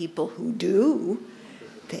behind people who do.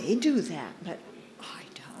 They do that, but I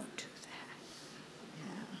don't do that.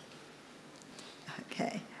 Yeah.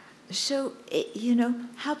 Okay. So,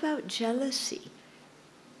 how about jealousy?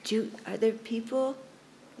 Are there people,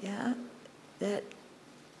 that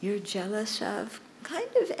you're jealous of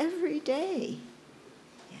kind of every day?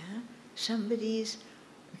 Yeah. Somebody's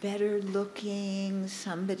better looking,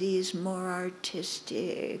 somebody's more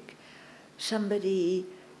artistic, somebody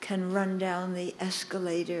can run down the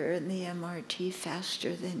escalator in the MRT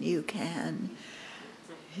faster than you can.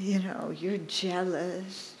 You're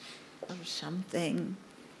jealous of something.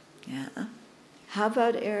 Yeah. How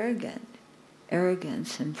about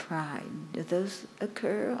arrogance and pride? Do those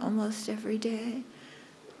occur almost every day?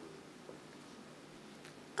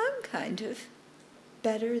 I'm kind of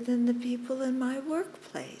better than the people in my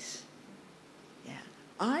workplace. Yeah.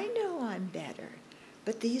 I know I'm better,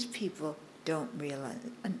 but these people don't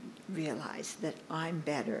realize that I'm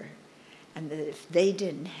better, and that if they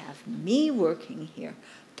didn't have me working here,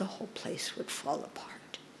 the whole place would fall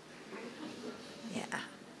apart. Yeah.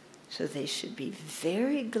 So they should be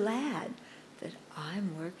very glad that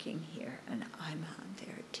I'm working here and I'm on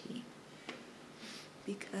their team,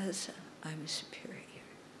 because I'm superior.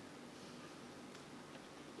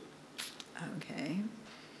 Okay.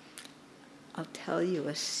 I'll tell you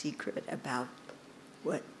a secret about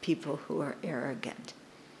what people who are arrogant.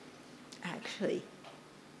 Actually,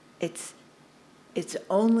 it's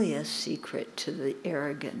only a secret to the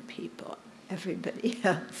arrogant people. Everybody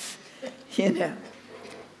else,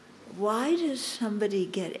 Why does somebody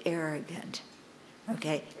get arrogant?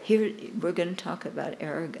 Okay, here we're going to talk about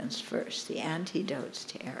arrogance first, the antidotes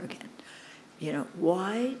to arrogant.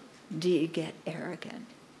 Why do you get arrogant?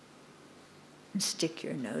 And stick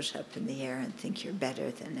your nose up in the air and think you're better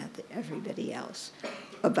than everybody else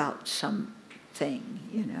about something,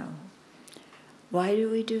 Why do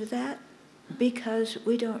we do that? Because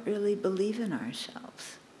we don't really believe in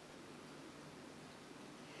ourselves.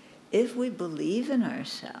 If we believe in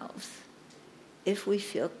ourselves, if we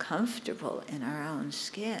feel comfortable in our own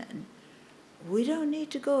skin, we don't need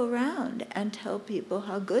to go around and tell people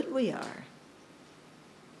how good we are.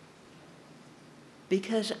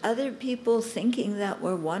 Because other people thinking that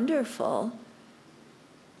we're wonderful,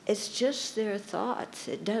 it's just their thoughts.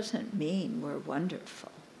 It doesn't mean we're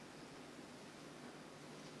wonderful.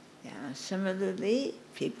 Yeah, similarly,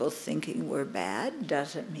 people thinking we're bad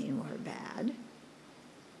doesn't mean we're bad.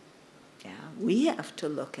 Yeah, we have to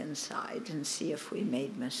look inside and see if we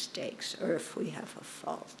made mistakes or if we have a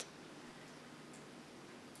fault.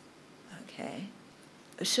 Okay?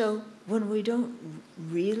 So when we don't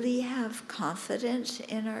really have confidence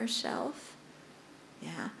in ourselves,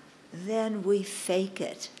 then we fake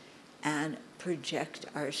it and project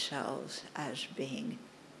ourselves as being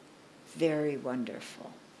very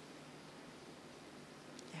wonderful.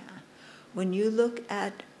 Yeah. When you look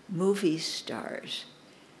at movie stars,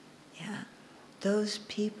 those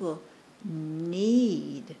people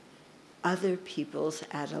need other people's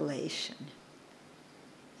adulation.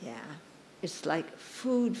 Yeah. It's like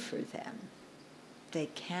food for them. They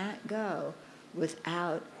can't go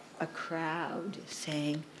without a crowd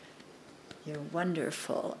saying, "You're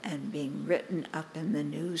wonderful," and being written up in the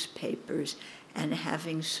newspapers and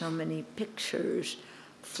having so many pictures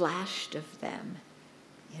flashed of them.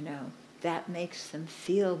 That makes them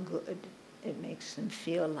feel good. It makes them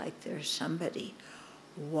feel like they're somebody.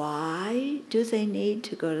 Why do they need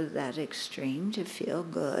to go to that extreme to feel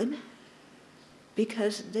good?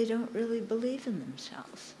 Because they don't really believe in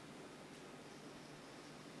themselves.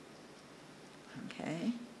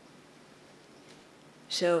 Okay?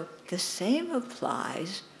 So the same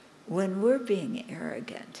applies when we're being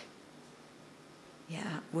arrogant.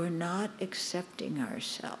 Yeah, we're not accepting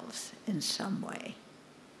ourselves in some way.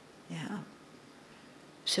 Yeah.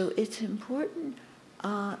 So it's important,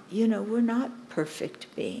 we're not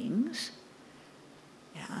perfect beings.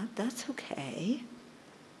 Yeah, that's okay.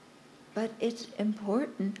 But it's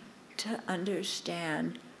important to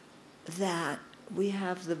understand that we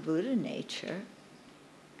have the Buddha nature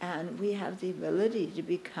and we have the ability to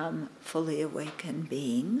become fully awakened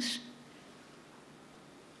beings.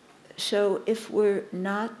 So if we're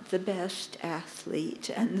not the best athlete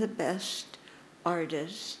and the best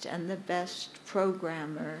artist and the best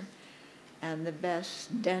programmer and the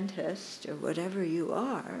best dentist or whatever you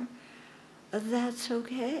are, that's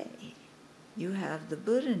okay. You have the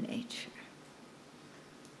Buddha nature.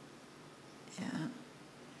 Yeah.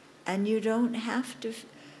 And you don't have to,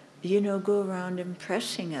 go around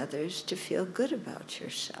impressing others to feel good about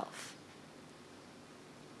yourself.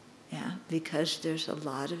 Yeah. because there's a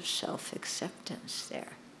lot of self-acceptance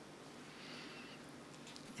there.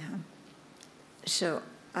 Yeah. So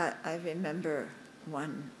I remember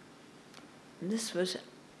this was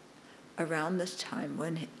around this time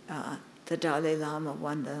when the Dalai Lama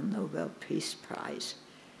won the Nobel Peace Prize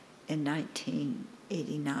in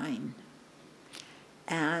 1989.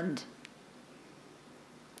 And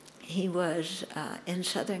he was in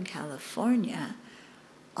Southern California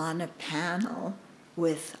on a panel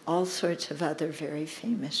with all sorts of other very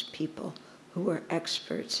famous people who were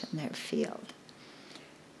experts in their field.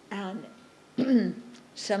 And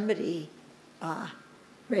somebody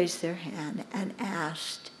raised their hand and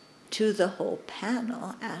asked to the whole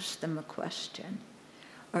panel, asked them a question.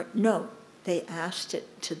 Or no, they asked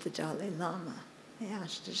it to the Dalai Lama. They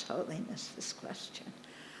asked His Holiness this question.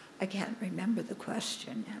 I can't remember the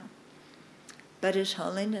question now. But His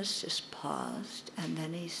Holiness just paused, and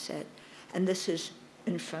then he said, and this is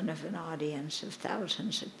in front of an audience of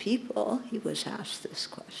thousands of people, he was asked this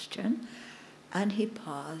question, and he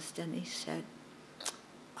paused and he said,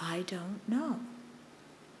 I don't know.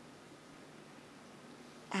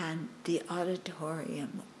 And the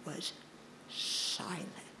auditorium was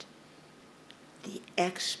silent. The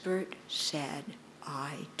expert said,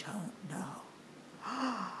 I don't know.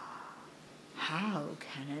 How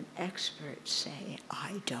can an expert say,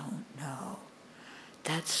 I don't know?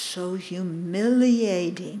 That's so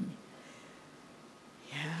humiliating.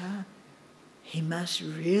 Yeah? He must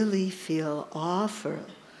really feel awful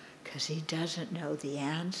because he doesn't know the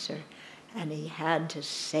answer, and he had to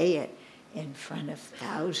say it in front of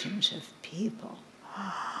thousands of people.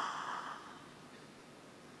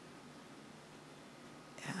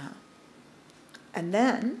 Yeah. And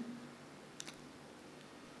then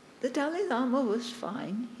the Dalai Lama was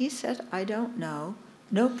fine. He said, I don't know.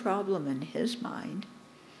 No problem in his mind.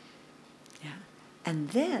 Yeah. And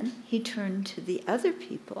then he turned to the other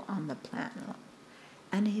people on the panel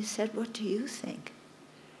and he said, what do you think?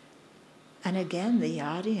 And again, the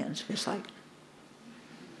audience was like,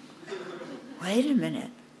 wait a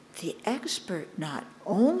minute. The expert not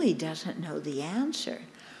only doesn't know the answer,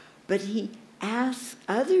 but he asks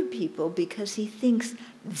other people because he thinks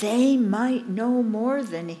they might know more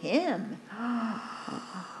than him.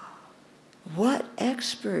 What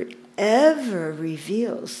expert ever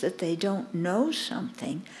reveals that they don't know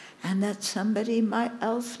something and that somebody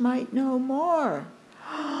else might know more?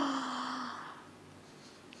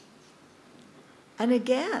 And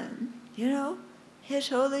again, His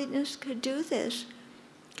Holiness could do this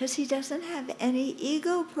because he doesn't have any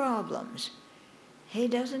ego problems. He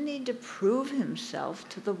doesn't need to prove himself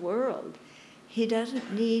to the world. He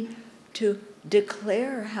doesn't need to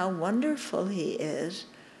declare how wonderful he is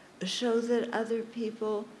so that other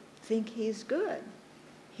people think he's good.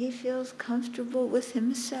 He feels comfortable with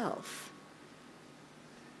himself.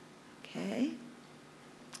 Okay?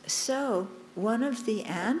 So, one of the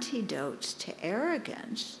antidotes to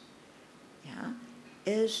arrogance,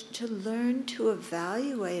 is to learn to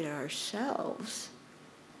evaluate ourselves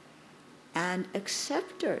and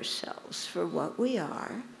accept ourselves for what we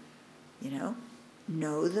are,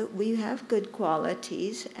 know that we have good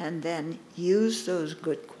qualities and then use those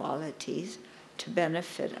good qualities to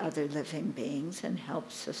benefit other living beings and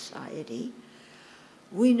help society.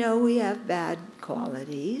 We know we have bad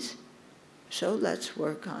qualities, so let's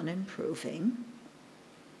work on improving.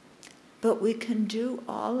 But we can do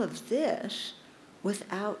all of this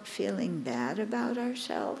without feeling bad about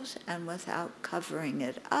ourselves and without covering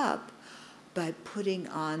it up by putting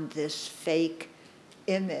on this fake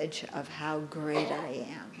image of how great I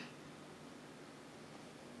am.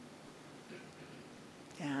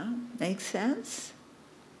 Yeah, makes sense?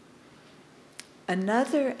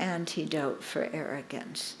 Another antidote for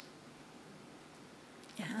arrogance,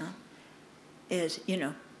 is,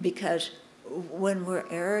 because when we're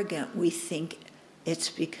arrogant, we think it's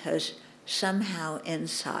because somehow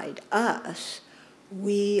inside us,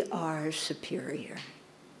 we are superior.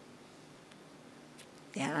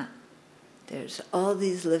 Yeah? There's all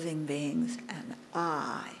these living beings, and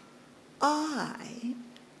I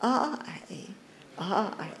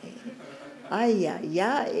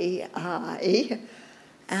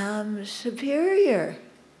am superior.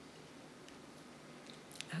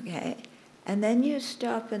 Okay? And then you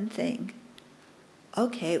stop and think,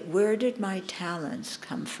 okay, where did my talents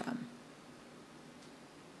come from?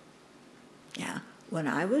 Yeah, when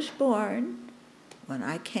I was born, when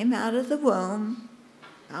I came out of the womb,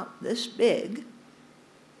 about this big,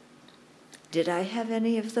 did I have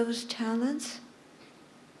any of those talents?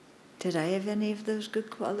 Did I have any of those good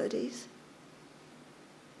qualities?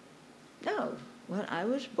 No. When I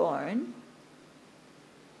was born,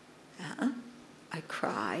 Yeah? I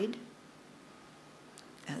cried.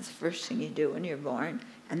 That's the first thing you do when you're born.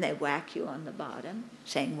 And they whack you on the bottom,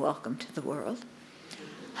 saying, welcome to the world.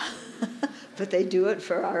 But they do it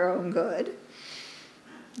for our own good.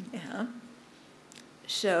 Yeah.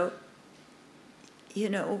 So, you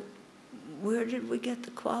know, where did we get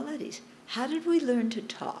the qualities? How did we learn to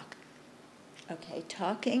talk? Okay,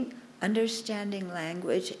 talking, understanding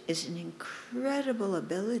language is an incredible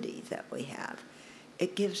ability that we have.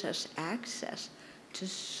 It gives us access to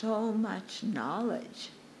so much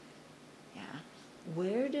knowledge. Yeah.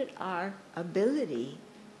 Where did our ability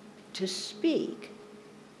to speak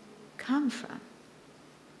come from?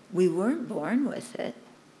 We weren't born with it.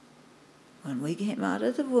 When we came out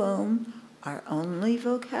of the womb, our only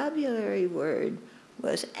vocabulary word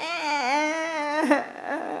was ah.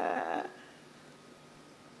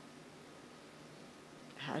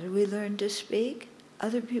 How did we learn to speak?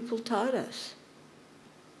 Other people taught us.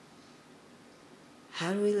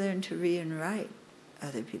 How do we learn to read and write?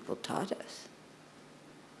 Other people taught us.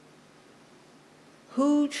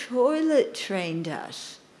 Who toilet trained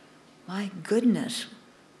us? My goodness,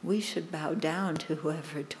 we should bow down to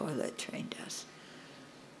whoever toilet trained us.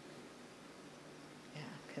 Yeah,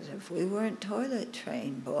 because if we weren't toilet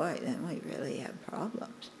trained, boy, then we really have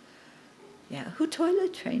problems. Yeah, who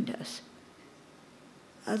toilet trained us?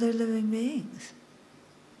 Other living beings.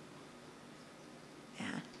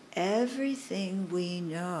 Yeah, everything we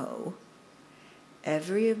know,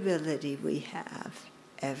 every ability we have,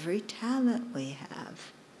 every talent we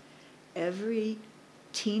have, every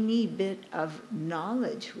teeny bit of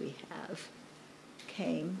knowledge we have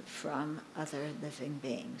came from other living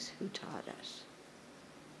beings who taught us.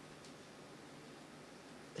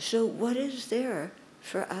 So what is there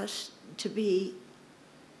for us to be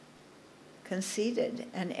conceited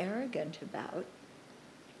and arrogant about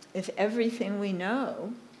if everything we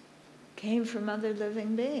know came from other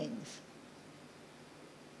living beings?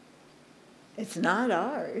 It's not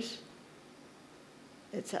ours,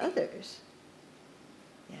 it's others.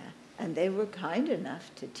 Yeah, and they were kind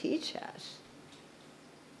enough to teach us.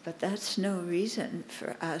 But that's no reason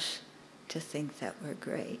for us to think that we're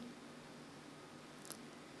great.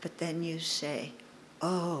 But then you say,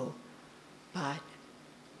 oh, but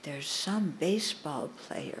there's some baseball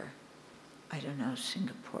player. I don't know,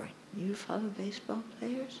 Singapore. You follow baseball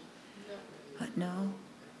players? No?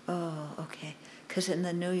 Oh, okay. Because in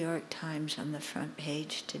the New York Times on the front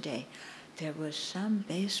page today, there was some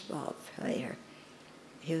baseball player.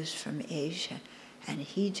 He was from Asia, and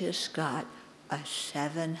he just got a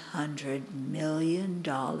 $700 million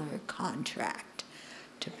contract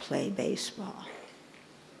to play baseball.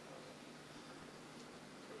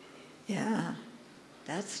 Yeah,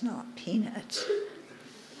 that's not peanuts.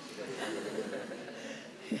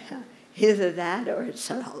 Yeah, either that or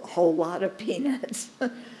it's a whole lot of peanuts.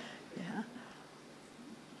 Yeah.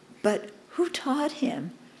 But who taught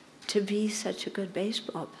him to be such a good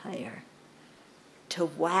baseball player? To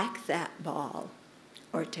whack that ball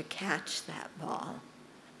or to catch that ball?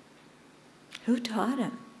 Who taught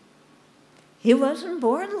him? He wasn't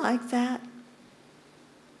born like that.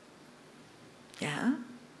 Yeah?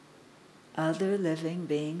 Other living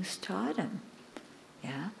beings taught him.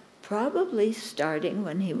 Yeah? Probably starting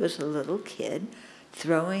when he was a little kid,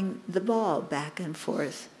 throwing the ball back and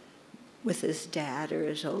forth with his dad or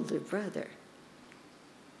his older brother.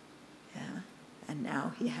 Yeah? And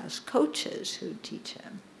now he has coaches who teach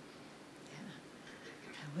him. Yeah.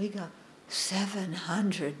 And we got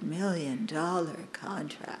 $700 million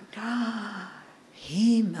contract.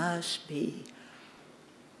 He must be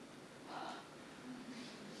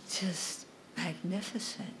just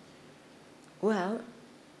magnificent. Well,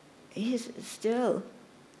 he's still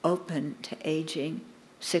open to aging,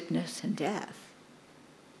 sickness, and death.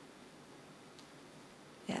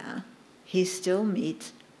 Yeah. He still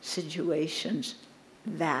meets situations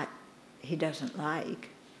that he doesn't like.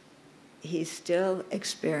 He still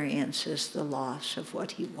experiences the loss of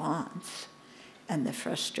what he wants and the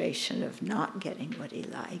frustration of not getting what he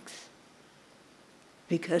likes.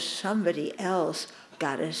 Because somebody else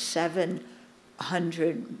got a $710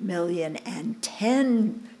 million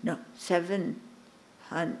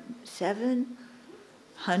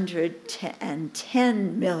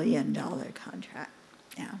contract.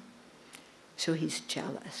 Yeah. So he's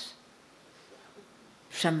jealous.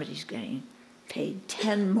 Somebody's getting paid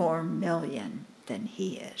 10 more million than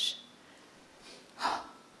he is.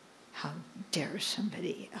 How dare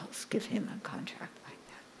somebody else give him a contract like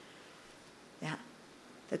that? Yeah.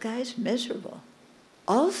 The guy's miserable.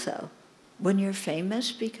 Also, when you're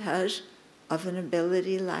famous because of an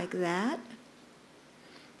ability like that,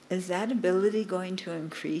 Is that ability going to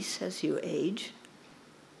increase as you age?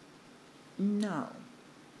 No.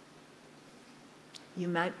 You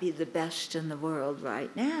might be the best in the world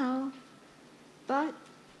right now, but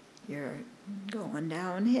you're going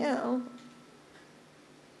downhill.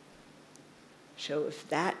 So if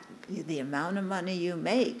the amount of money you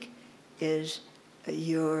make is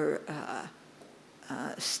your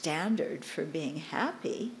standard for being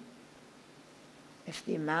happy, if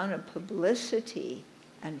the amount of publicity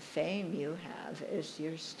and fame you have is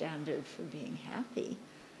your standard for being happy,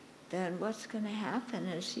 then what's going to happen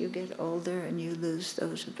is you get older and you lose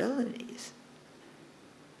those abilities.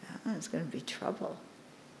 It's going to be trouble.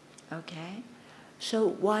 Okay? So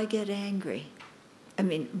why get angry?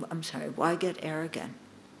 Why get arrogant?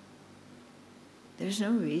 There's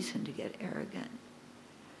no reason to get arrogant.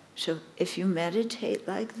 So if you meditate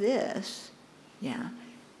like this,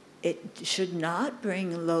 it should not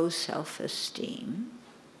bring low self-esteem.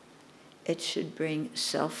 It should bring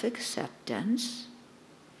self-acceptance.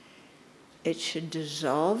 It should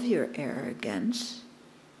dissolve your arrogance.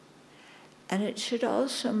 And it should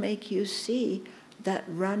also make you see that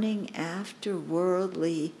running after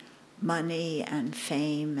worldly money and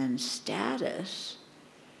fame and status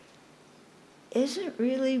isn't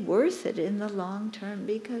really worth it in the long term,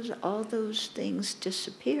 because all those things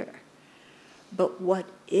disappear. But what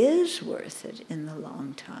is worth it in the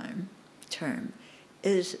long term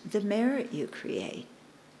is the merit you create,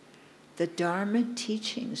 the Dharma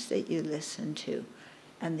teachings that you listen to,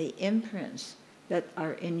 and the imprints that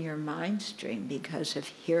are in your mind stream because of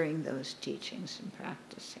hearing those teachings and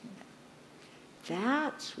practicing them.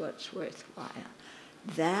 That's what's worthwhile.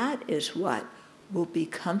 That is what will be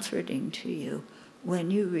comforting to you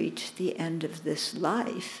when you reach the end of this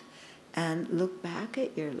life and look back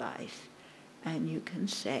at your life, and you can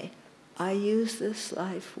say, I use this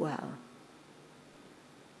life well.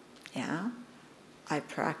 I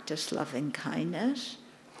practice loving kindness.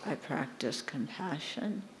 I practice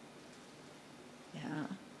compassion.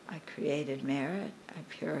 I created merit. I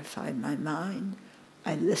purified my mind.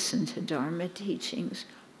 I listened to Dharma teachings.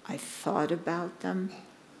 I thought about them.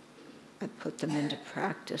 I put them into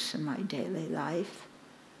practice in my daily life.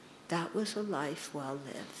 That was a life well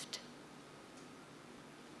lived.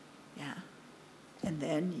 And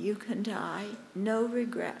then you can die, no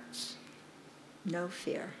regrets, no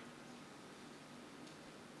fear.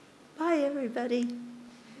 Bye, everybody.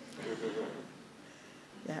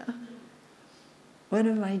 One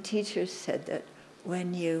of my teachers said that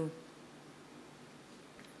when you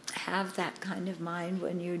have that kind of mind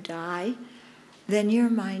when you die, then your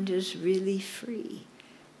mind is really free.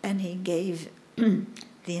 And he gave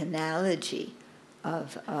the analogy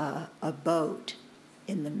of a boat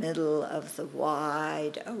in the middle of the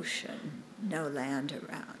wide ocean, no land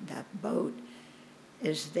around. That boat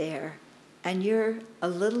is there, and you're a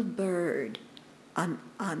little bird on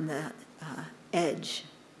the edge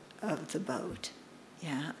of the boat,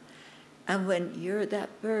 And when you're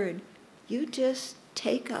that bird, you just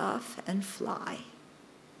take off and fly.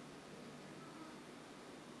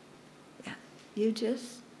 You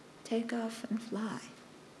just take off and fly.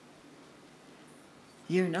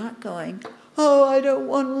 You're not going, oh, I don't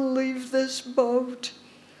want to leave this boat.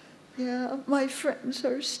 My friends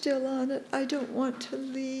are still on it. I don't want to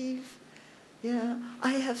leave.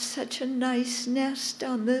 I have such a nice nest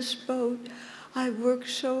on this boat. I worked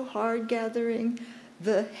so hard gathering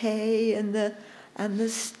the hay and the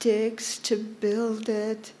sticks to build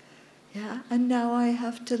it. And now I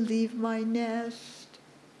have to leave my nest.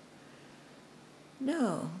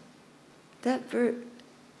 No, that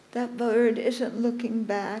bird isn't looking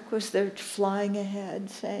back, was there flying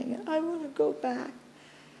ahead saying, I want to go back.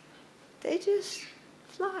 They just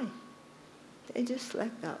fly. They just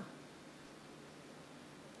let go.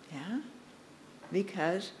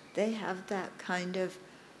 Because they have that kind of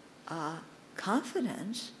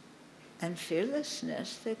confidence and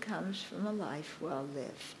fearlessness that comes from a life well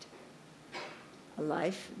lived. A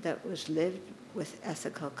life that was lived with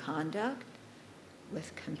ethical conduct,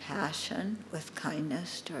 with compassion, with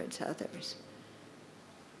kindness towards others.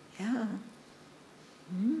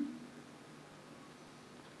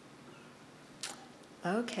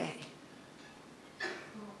 Okay.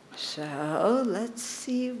 So let's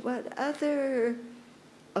see what other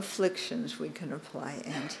afflictions we can apply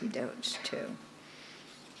antidotes to.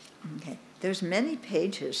 Okay. There's many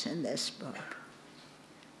pages in this book,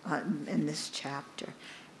 in this chapter.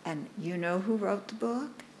 And you know who wrote the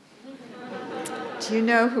book? Do you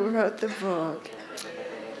know who wrote the book?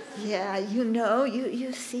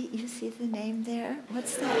 You see the name there?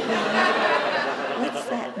 What's that name? What's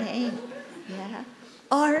that name?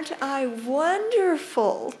 Aren't I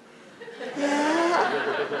wonderful?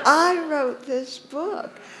 Yeah, I wrote this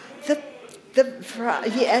book.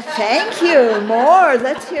 Yeah, thank you. More.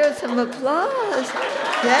 Let's hear some applause.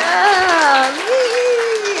 Yeah,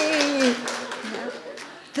 me. Yeah.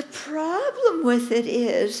 The problem with it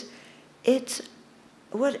is, it's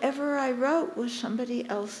whatever I wrote was somebody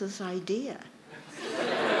else's idea.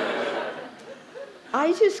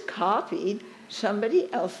 I just copied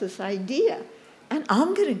somebody else's idea, and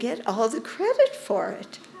I'm going to get all the credit for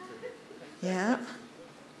it. Yeah.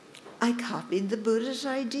 I copied the Buddha's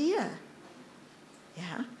idea.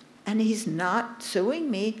 Yeah. And he's not suing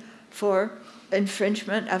me for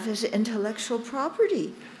infringement of his intellectual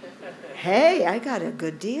property. Hey, I got a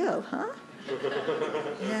good deal, huh?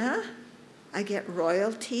 Yeah. I get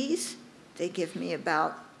royalties. They give me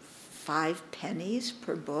about 5 pennies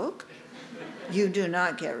per book. You do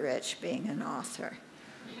not get rich being an author.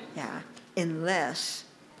 Yeah. Unless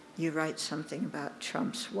you write something about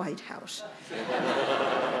Trump's White House.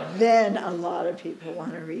 Then a lot of people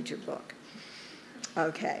want to read your book.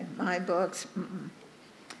 Okay, my books.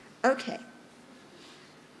 Okay.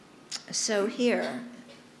 So here,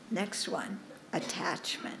 next one,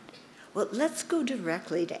 attachment. Well, let's go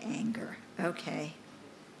directly to anger, okay?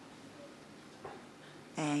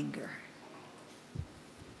 Anger.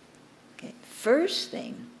 Okay, first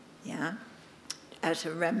thing, yeah, as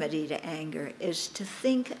a remedy to anger is to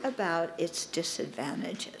think about its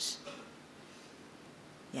disadvantages.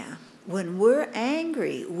 Yeah. When we're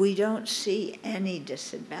angry, we don't see any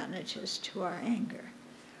disadvantages to our anger.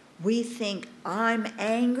 We think, I'm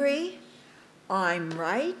angry, I'm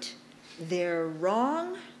right, they're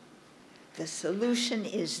wrong, the solution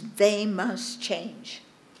is they must change.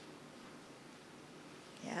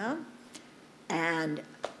 Yeah? And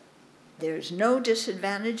there's no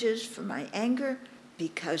disadvantages for my anger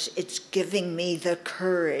because it's giving me the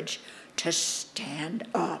courage to stand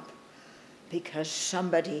up because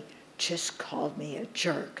somebody just called me a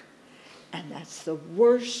jerk. And that's the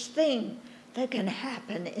worst thing that can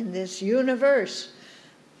happen in this universe,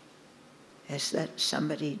 is that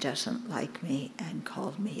somebody doesn't like me and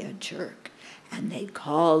called me a jerk. And they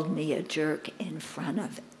called me a jerk in front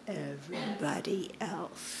of everybody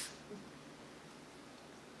else.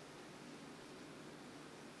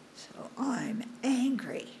 So I'm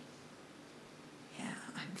angry. Yeah,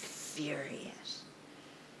 I'm furious.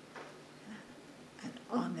 And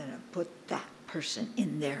I'm going to put that person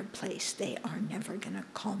in their place. They are never going to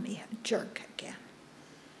call me a jerk again.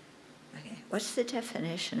 Okay, what's the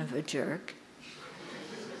definition of a jerk?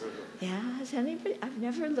 Yeah, has anybody? I've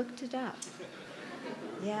never looked it up.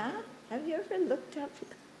 Yeah? Have you ever looked up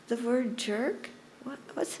the word jerk?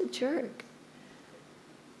 What's a jerk?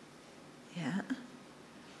 Yeah.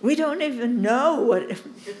 We don't even know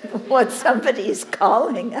what somebody's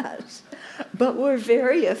calling us, but we're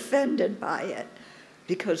very offended by it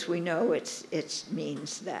because we know it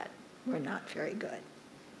means that we're not very good.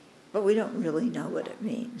 But we don't really know what it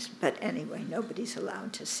means. But anyway, nobody's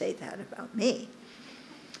allowed to say that about me.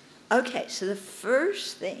 Okay, so the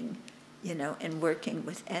first thing, in working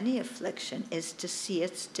with any affliction is to see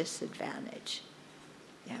its disadvantage.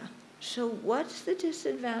 Yeah. So what's the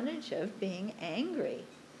disadvantage of being angry?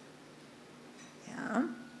 Yeah.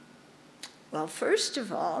 Well, first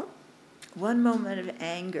of all, one moment of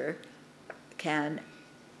anger can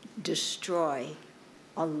destroy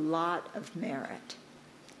a lot of merit.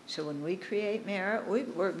 So when we create merit, we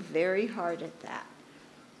work very hard at that.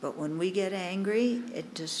 But when we get angry,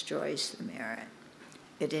 it destroys the merit.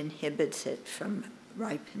 It inhibits it from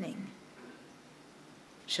ripening.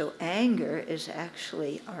 So anger is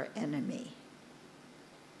actually our enemy.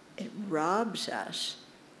 It robs us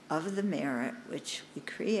of the merit which we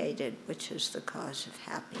created, which is the cause of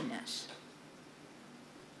happiness.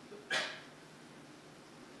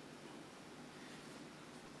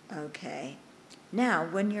 Okay. Now,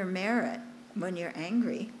 when you're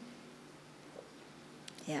angry,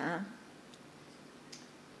 yeah,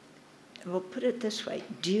 we'll put it this way.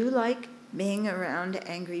 Do you like being around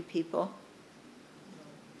angry people?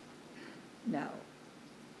 No.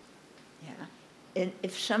 Yeah. And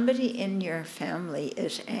if somebody in your family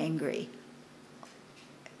is angry,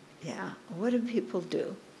 yeah, what do people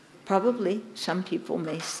do? Probably some people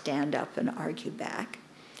may stand up and argue back.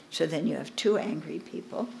 So then you have 2 angry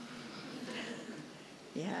people.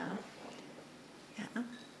 Yeah. Yeah.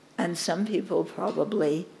 And some people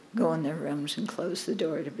probably go in their rooms and close the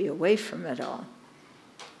door to be away from it all.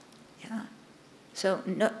 Yeah. So,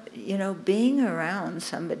 no, being around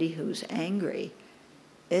somebody who's angry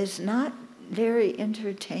is not very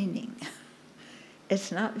entertaining.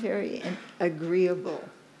 It's not very agreeable.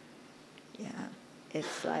 Yeah.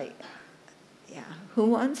 it's like, yeah, who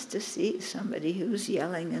wants to see somebody who's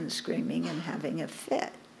yelling and screaming and having a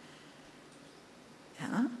fit?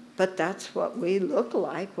 Yeah? But that's what we look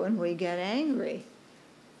like when we get angry.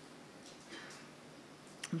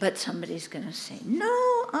 But somebody's going to say, no,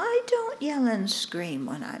 I don't yell and scream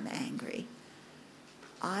when I'm angry.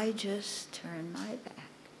 I just turn my back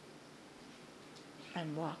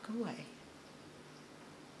and walk away.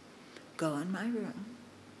 Go in my room,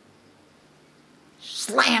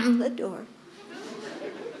 slam the door,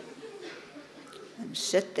 and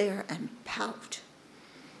sit there and pout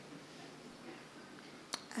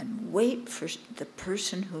and wait for the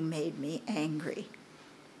person who made me angry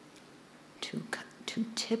to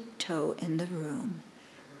tiptoe in the room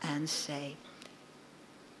and say,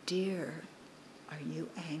 dear, are you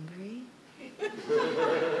angry?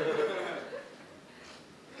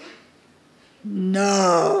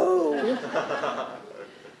 No.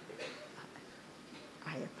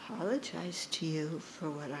 I apologize to you for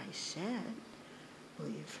what I said. Will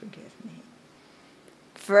you forgive me?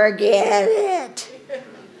 Forget it.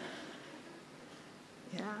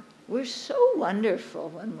 Yeah, we're so wonderful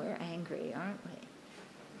when we're angry, aren't we?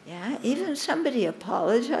 Yeah, even somebody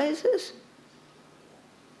apologizes,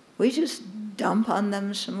 we just dump on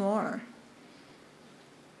them some more.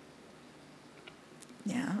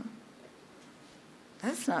 Yeah.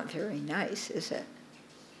 That's not very nice, is it?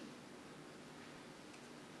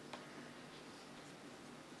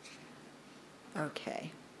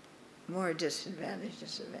 Okay. More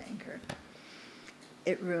disadvantages of anger.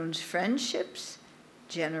 It ruins friendships,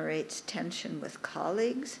 generates tension with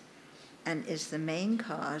colleagues, and is the main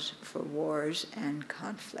cause for wars and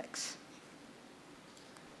conflicts.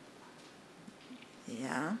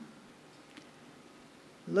 Yeah.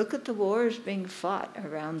 Look at the wars being fought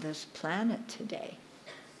around this planet today.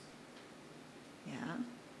 Yeah.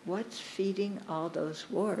 What's feeding all those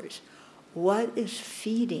wars? What is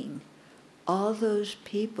feeding all those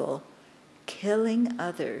people killing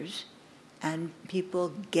others and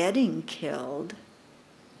people getting killed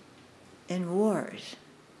in wars?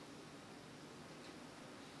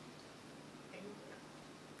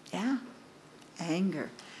 Yeah, anger.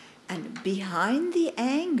 And behind the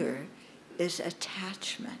anger is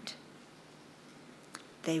attachment.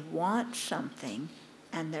 They want something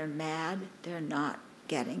and they're mad they're not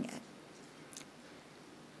getting it.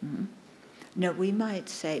 Mm-hmm. Now we might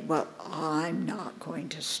say, well, I'm not going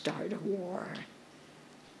to start a war.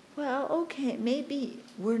 Well, okay, maybe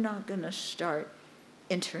we're not going to start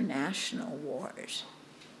international wars.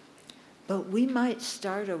 But we might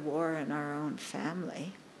start a war in our own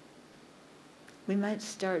family. We might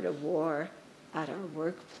start a war at our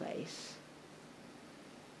workplace.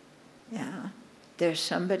 Yeah. There's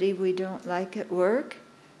somebody we don't like at work,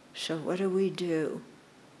 so what do?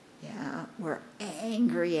 Yeah, we're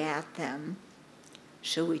angry at them.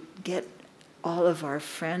 So we get all of our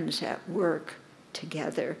friends at work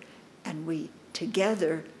together, and we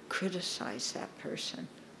together criticize that person.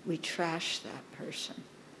 We trash that person.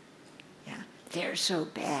 Yeah, they're so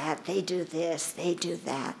bad, they do this, they do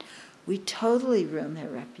that. We totally ruin their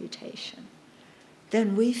reputation.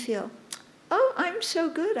 Then we feel, oh, I'm so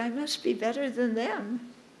good, I must be better than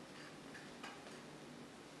them.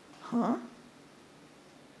 Huh?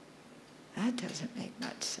 That doesn't make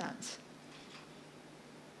much sense.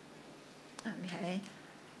 Okay?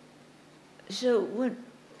 So when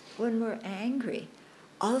we're angry,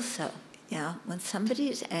 also, yeah, when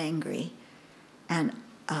somebody's angry and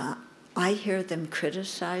I hear them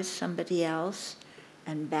criticize somebody else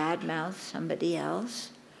and badmouth somebody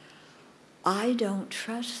else, I don't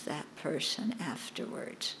trust that person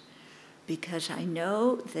afterwards, because I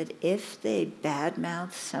know that if they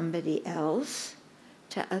badmouth somebody else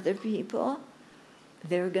to other people,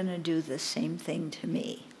 they're going to do the same thing to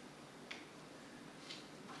me.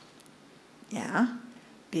 Yeah,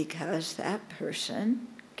 because that person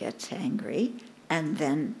gets angry and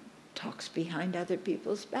then talks behind other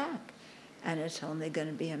people's back. And it's only going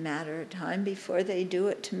to be a matter of time before they do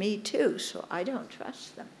it to me too, so I don't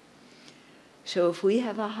trust them. So if we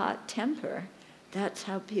have a hot temper, that's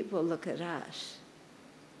how people look at us.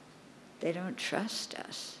 They don't trust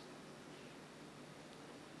us.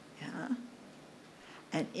 Yeah?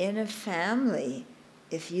 And in a family,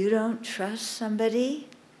 if you don't trust somebody,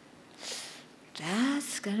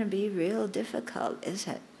 that's going to be real difficult,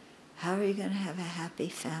 isn't it? How are you going to have a happy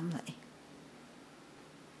family?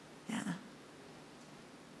 Yeah.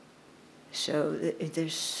 So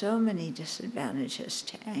there's so many disadvantages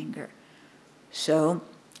to anger. So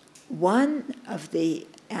one of the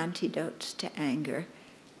antidotes to anger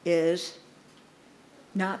is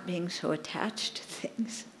not being so attached to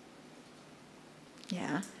things.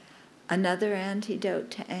 Yeah. Another antidote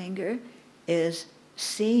to anger is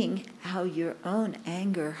seeing how your own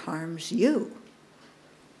anger harms you.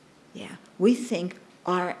 Yeah. We think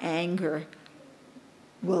our anger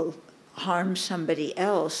will harm somebody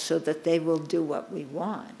else so that they will do what we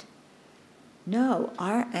want. No,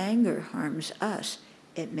 our anger harms us.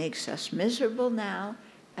 It makes us miserable now,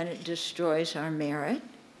 and it destroys our merit.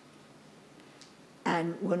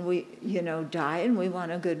 And when we, die and we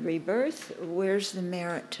want a good rebirth, where's the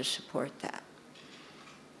merit to support that?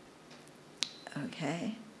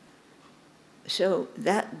 Okay? So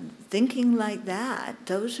that thinking like that,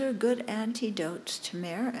 those are good antidotes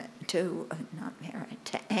to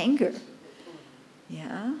to anger.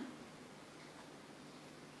 Yeah?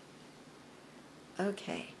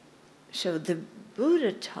 Okay. So the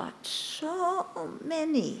Buddha taught so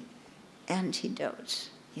many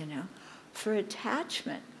antidotes, For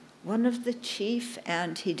attachment, one of the chief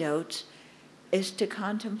antidotes is to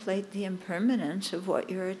contemplate the impermanence of what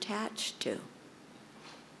you're attached to.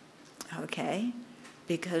 Okay?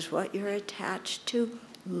 Because what you're attached to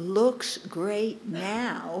looks great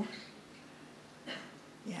now,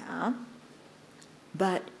 yeah,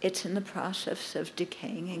 but it's in the process of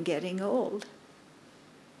decaying and getting old.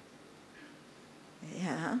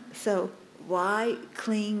 Yeah, so why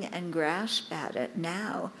cling and grasp at it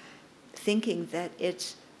now, thinking that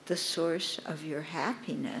it's the source of your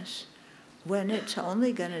happiness, when it's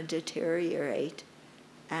only going to deteriorate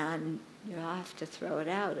and you'll have to throw it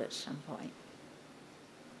out at some point.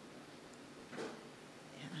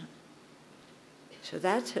 Yeah. So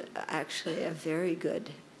that's actually a very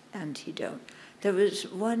good antidote. There was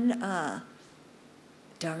one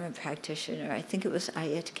Dharma practitioner, I think it was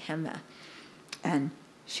𝐕𝐞𝐧𝐞𝐫𝐚𝐛𝐥, and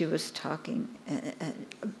she was talking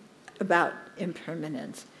about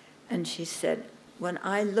impermanence. And she said, when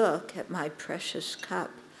I look at my precious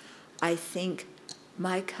cup, I think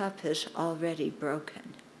my cup is already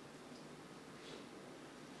broken.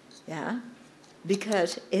 Yeah?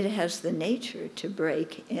 Because it has the nature to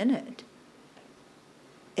break in it.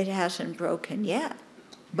 It hasn't broken yet,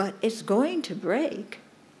 but it's going to break.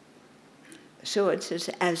 So it's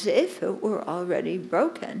as if it were already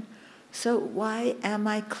broken. So why am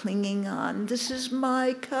I clinging on? This is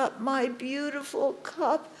my cup, my beautiful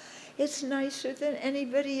cup. It's nicer than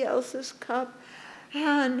anybody else's cup.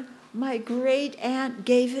 And my great aunt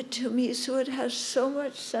gave it to me, so it has so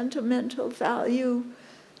much sentimental value.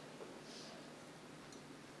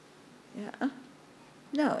 Yeah?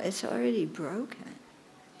 No, it's already broken.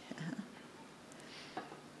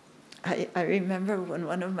 Yeah. I remember when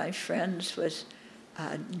one of my friends was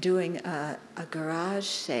doing a garage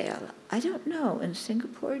sale. I don't know, in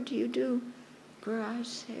Singapore, do you do garage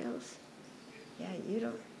sales? Yeah, you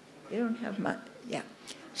don't have much. Yeah.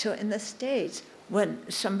 So in the States, when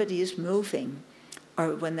somebody is moving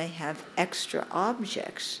or when they have extra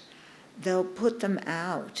objects, they'll put them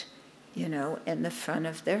out, in the front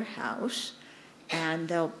of their house, and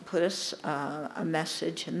they'll put a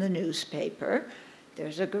message in the newspaper.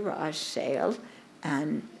 There's a garage sale,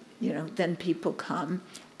 and then people come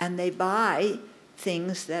and they buy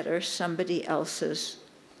things that are somebody else's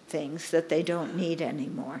things that they don't need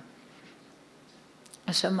anymore.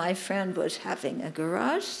 So my friend was having a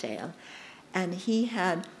garage sale, and he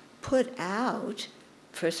had put out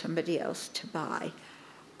for somebody else to buy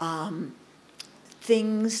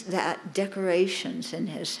decorations in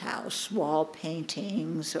his house, wall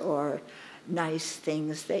paintings or nice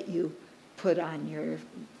things that you put on your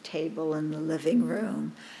table in the living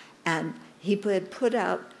room. And he had put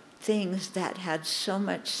out things that had so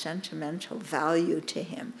much sentimental value to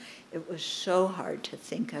him. It was so hard to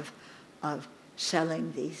think of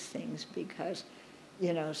selling these things because,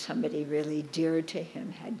 somebody really dear to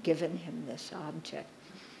him had given him this object.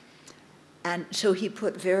 And so he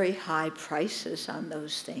put very high prices on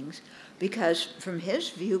those things because from his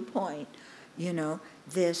viewpoint,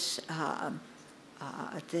 this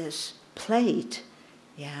plate,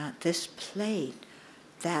 this plate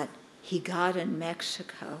that he got in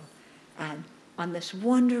Mexico, and on this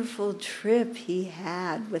wonderful trip he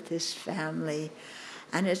had with his family,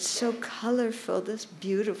 and it's so colorful, this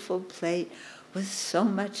beautiful plate with so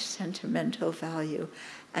much sentimental value,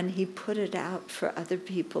 and he put it out for other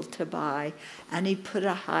people to buy, and he put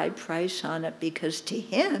a high price on it because to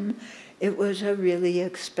him it was a really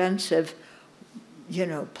expensive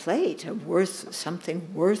plate,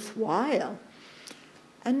 something worthwhile.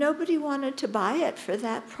 And nobody wanted to buy it for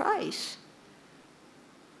that price.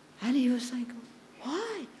 And he was like,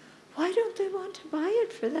 why? Why don't they want to buy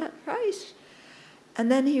it for that price?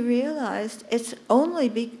 And then he realized it's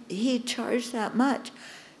only he charged that much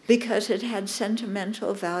because it had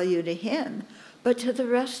sentimental value to him. But to the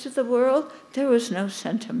rest of the world, there was no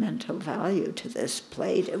sentimental value to this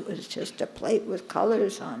plate. It was just a plate with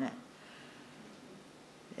colors on it.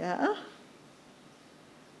 Yeah?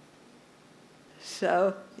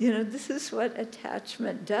 So, this is what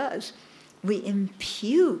attachment does. We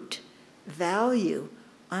impute value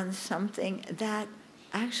on something that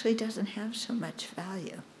actually doesn't have so much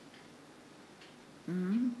value.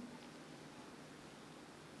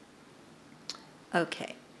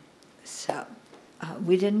 Okay, so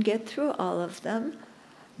we didn't get through all of them.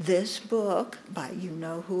 This book, by you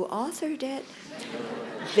know who authored it,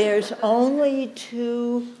 there's only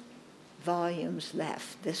 2 volumes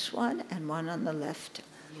left. This one and one on the left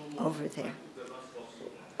over there.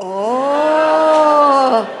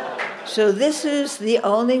 Oh, so this is the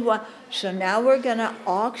only one. So now we're going to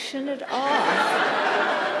auction it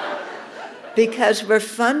off because we're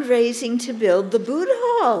fundraising to build the Buddha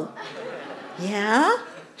Hall. Yeah?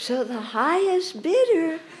 So the highest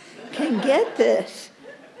bidder can get this.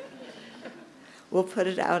 We'll put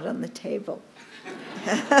it out on the table.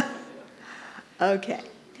 Okay.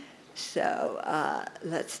 So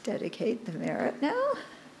let's dedicate the merit now.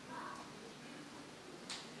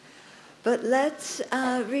 But let's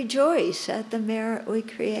rejoice at the merit we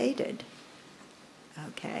created.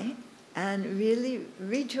 Okay? And really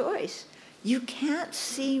rejoice. You can't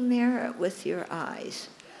see merit with your eyes,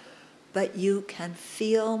 but you can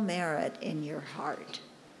feel merit in your heart.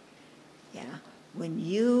 Yeah? When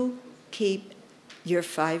you keep your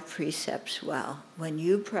 5 precepts well, when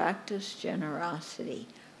you practice generosity,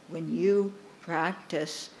 when you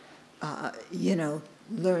practice,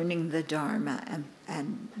 learning the Dharma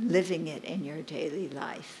and living it in your daily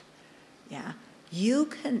life, yeah, you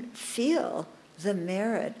can feel the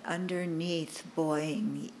merit underneath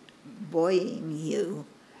buoying you.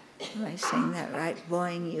 Am I saying that right?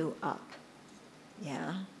 Buoying you up.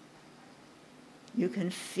 Yeah. You can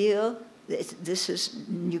feel this is,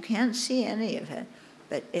 you can't see any of it,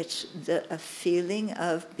 but it's a feeling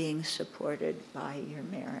of being supported by your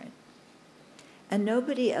merit. And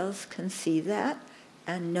nobody else can see that,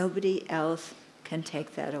 and nobody else can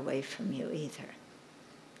take that away from you either.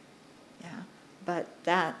 Yeah, but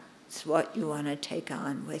that's what you want to take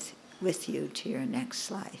on with you to your next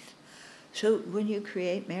life. So when you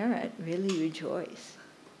create merit, really rejoice.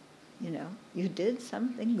 You did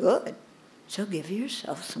something good, so give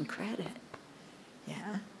yourself some credit.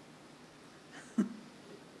 Yeah.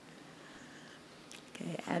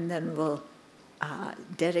 Okay, and then we'll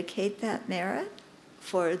dedicate that merit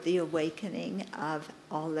for the awakening of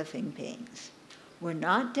all living beings. We're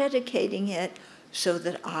not dedicating it so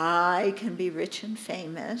that I can be rich and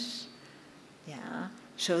famous, yeah,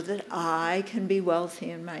 so that I can be wealthy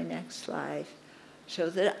in my next life, so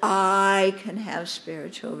that I can have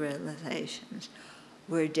spiritual realizations.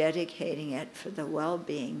 We're dedicating it for the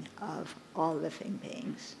well-being of all living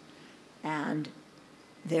beings and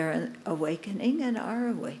their awakening and our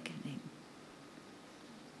awakening.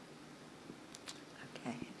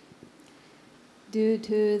 Okay. Due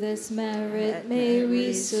to this merit, may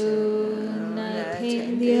we soon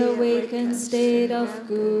attain the awakened state of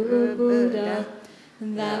Guru Buddha,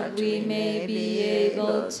 that we may be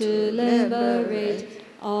able to liberate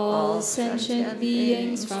all sentient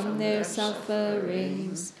beings from their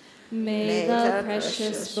sufferings. May the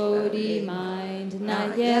precious Bodhi mind,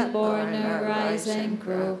 not yet born, arise and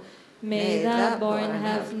grow. May the born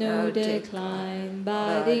have no decline,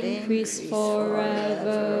 but increase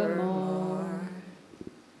forevermore.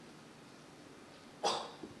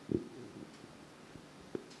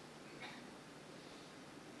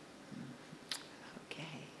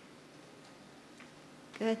 Okay.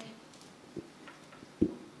 Good.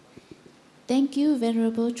 Thank you,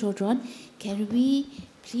 Venerable Chodron. Can we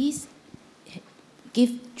please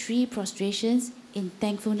give 3 prostrations in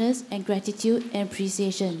thankfulness and gratitude and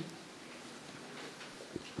appreciation?